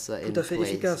was in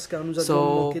place.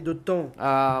 So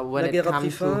when it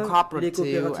comes to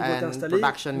cooperative and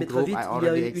production group, I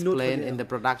already explained in the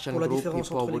production group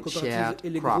people would share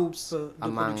crops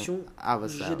among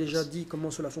ourselves.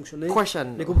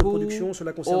 Question. Who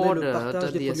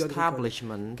ordered the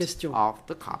establishment of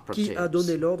the cooperatives? Qui a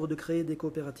donné l'ordre de créer des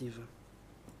coopératives?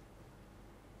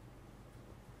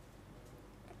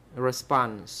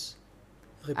 Response.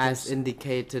 As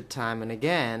indicated time and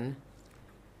again,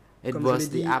 it was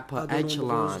the upper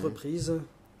echelon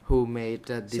who made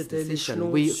this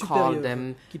decision. We call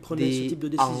them the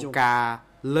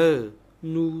encadreurs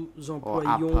or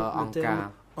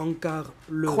upper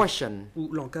encadreurs. Question.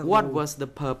 What was the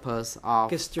purpose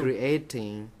of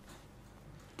creating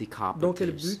the cooperatives? Dans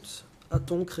quel but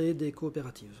a-t-on créé des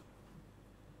coopératives?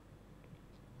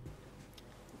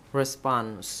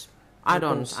 Response. I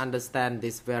don't understand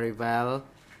this very well.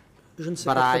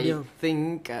 But I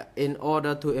think in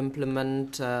order to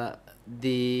implement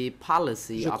the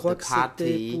policy of the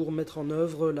party,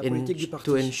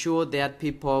 to ensure that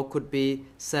people could be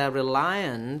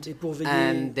self-reliant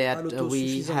and that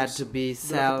we had to be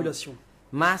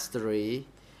self-mastery,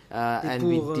 and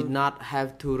we did not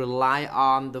have to rely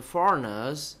on the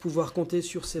foreigners,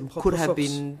 could have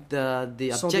been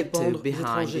the objective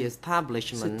behind the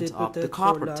establishment of the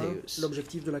cooperatives.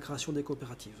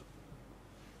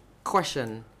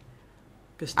 Question.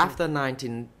 After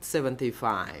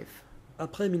 1975,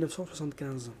 après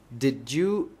 1975, did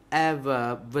you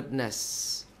ever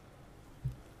witness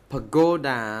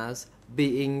pagodas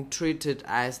being treated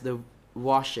as the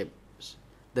worships,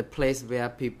 the place where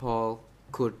people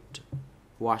could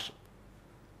worship?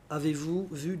 Avez-vous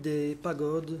vu des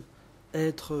pagodes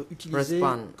être utilisées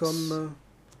comme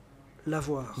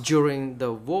lavoir? During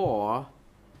the war,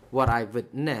 what I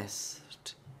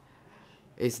witnessed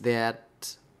is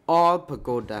that all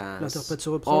pagodas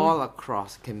all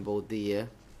across Cambodia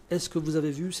Est-ce que vous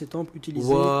avez vu ces temples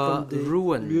utilisés comme des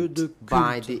lieux de culte?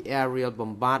 By the aerial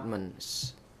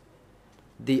bombardments.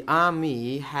 The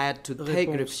army had to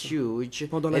take refuge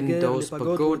in those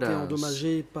pagodas. Ont été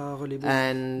endommagées par les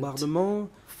bombardements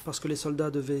parce que les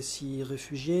soldats devaient s'y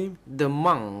réfugier. The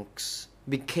monks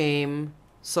became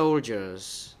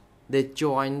soldiers. They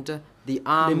joined the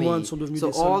army. Les moines sont devenus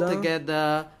des soldats. All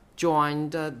together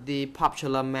joined the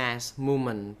popular mass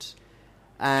movement,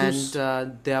 and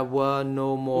there were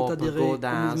no more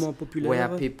pagodas where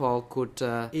people could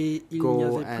go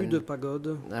and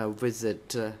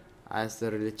visit as the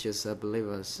religious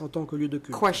believers. En tant que lieu de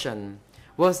culte. Question.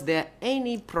 Was there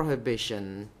any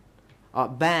prohibition or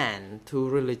ban to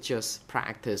religious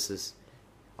practices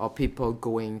or people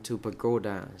going to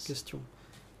pagodas? Question.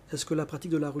 Est-ce que la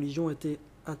pratique de la religion était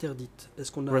interdite?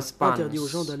 Est-ce qu'on a interdit aux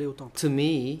gens d'aller au temple? To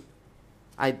me,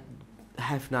 I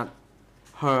have not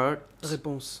heard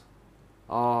Réponse.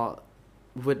 or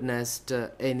witnessed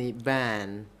any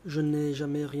ban, Je n'ai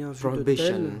jamais rien vu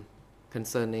prohibition de tel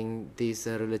concerning these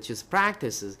religious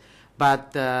practices.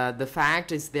 But the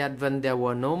fact is that when there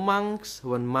were no monks,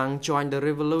 when monks joined the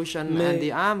revolution and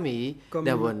the army,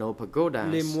 there were no pagodas.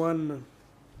 Les moines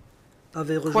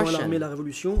avaient rejoint l'armée et la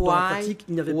révolution. Dans la pratique,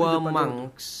 il n'y avait plus de pagodes.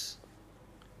 Monks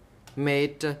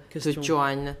made to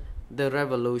join the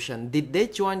revolution? Did they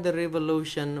join the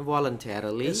revolution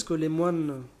voluntarily? Est-ce que les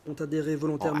moines ont adhéré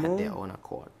volontairement or at their own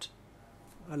accord?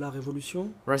 À la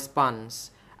révolution?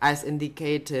 Response: as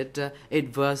indicated,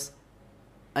 it was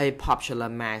a popular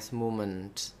mass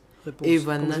movement. Réponse.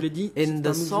 Even Comme je l'ai dit, in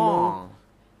the song,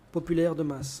 populaire de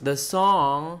masse. the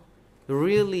song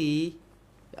really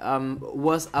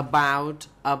was about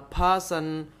a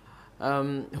person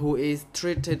who is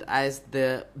treated as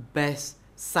the best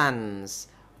sons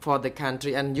for the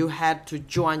country, and you had to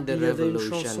join the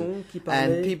revolution,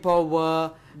 and people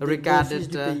were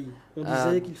regarded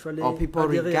or people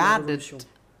regarded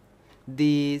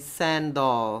the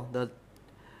sandal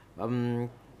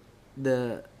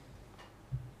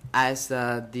as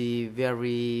the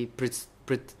very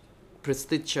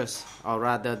prestigious, or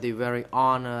rather the very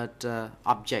honored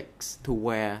objects to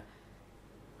wear.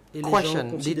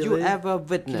 Question: did you ever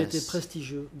witness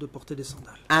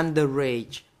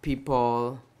underage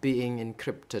people being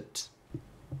encrypted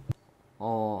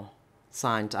or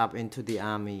signed up into the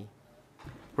army?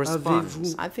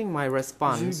 Response: I think my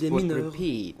response would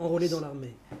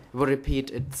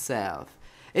repeat itself.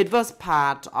 It was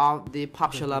part of the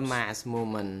popular mass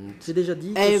movement.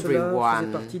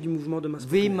 Everyone,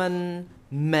 women,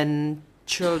 men,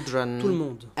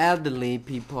 children, elderly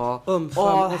people,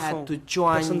 all had to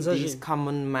join this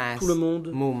common mass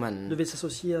movement.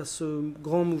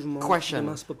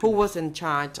 Question: who was in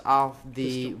charge of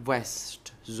the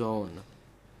West Zone?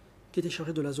 Qui était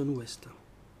chargé de la zone ouest?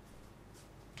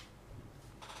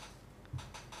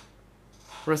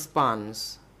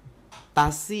 Response: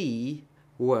 Tassi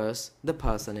was the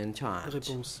person in charge.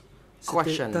 Réponse: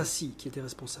 Question: Tassi qui était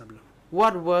responsable.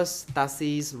 What was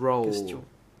Tassi's role? Question: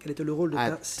 quel était le rôle de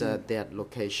Tassi at that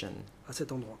location? À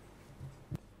cet endroit?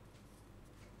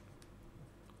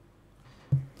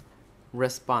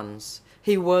 Response: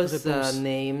 he was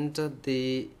named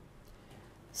the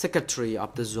secretary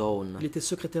of the zone. Il était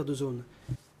secrétaire de zone.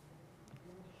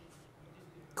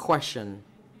 Question: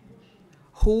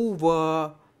 who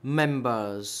were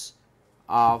members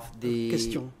of the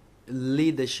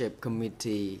leadership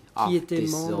committee of this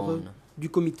zone? Du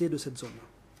comité de cette zone.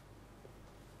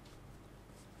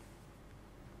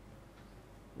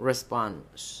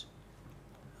 Response: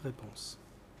 Réponse: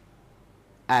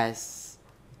 as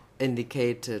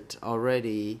indicated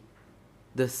already,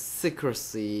 the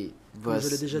secrecy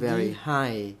was very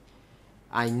high.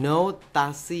 I know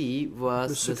Tassi was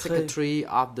the secretary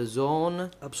of the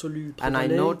zone, and I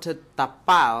noted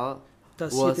Tapal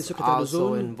was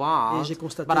also involved,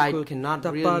 but I cannot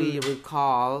really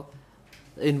recall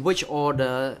in which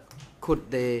order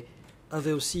could they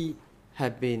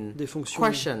have been.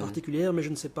 Question: particulières, mais je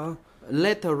ne sais pas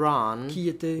later on,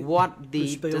 what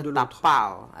did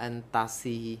Tapal and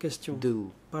Tassi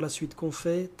do? Par la suite, qu'ont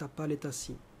fait Tapal et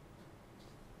Tassi?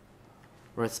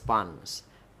 Response: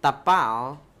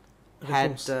 Tapal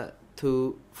had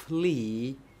to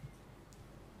flee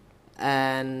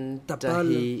and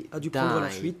he a dû prendre la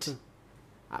fuite.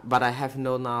 But I have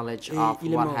no knowledge of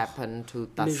what happened to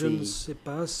Tassi.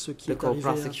 The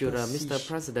co-prosecutor, Mr.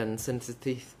 President, since it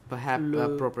is perhaps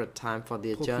appropriate time for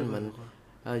the adjournment,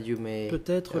 you may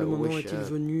peut-être le moment est-il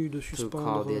venu de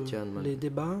suspendre les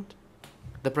débats.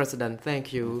 The President,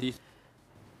 thank you.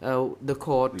 The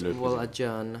court will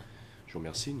adjourn. Je vous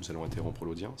remercie. Nous allons interrompre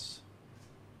l'audience.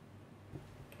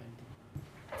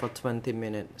 For 20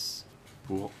 minutes.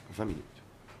 Pour 20 minutes.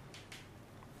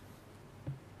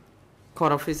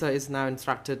 Court officer is now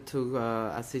instructed to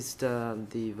assist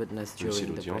the witness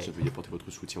during the break. Veuillez apporter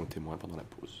votre soutien aux témoins pendant la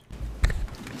pause.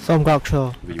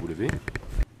 Veuillez vous lever.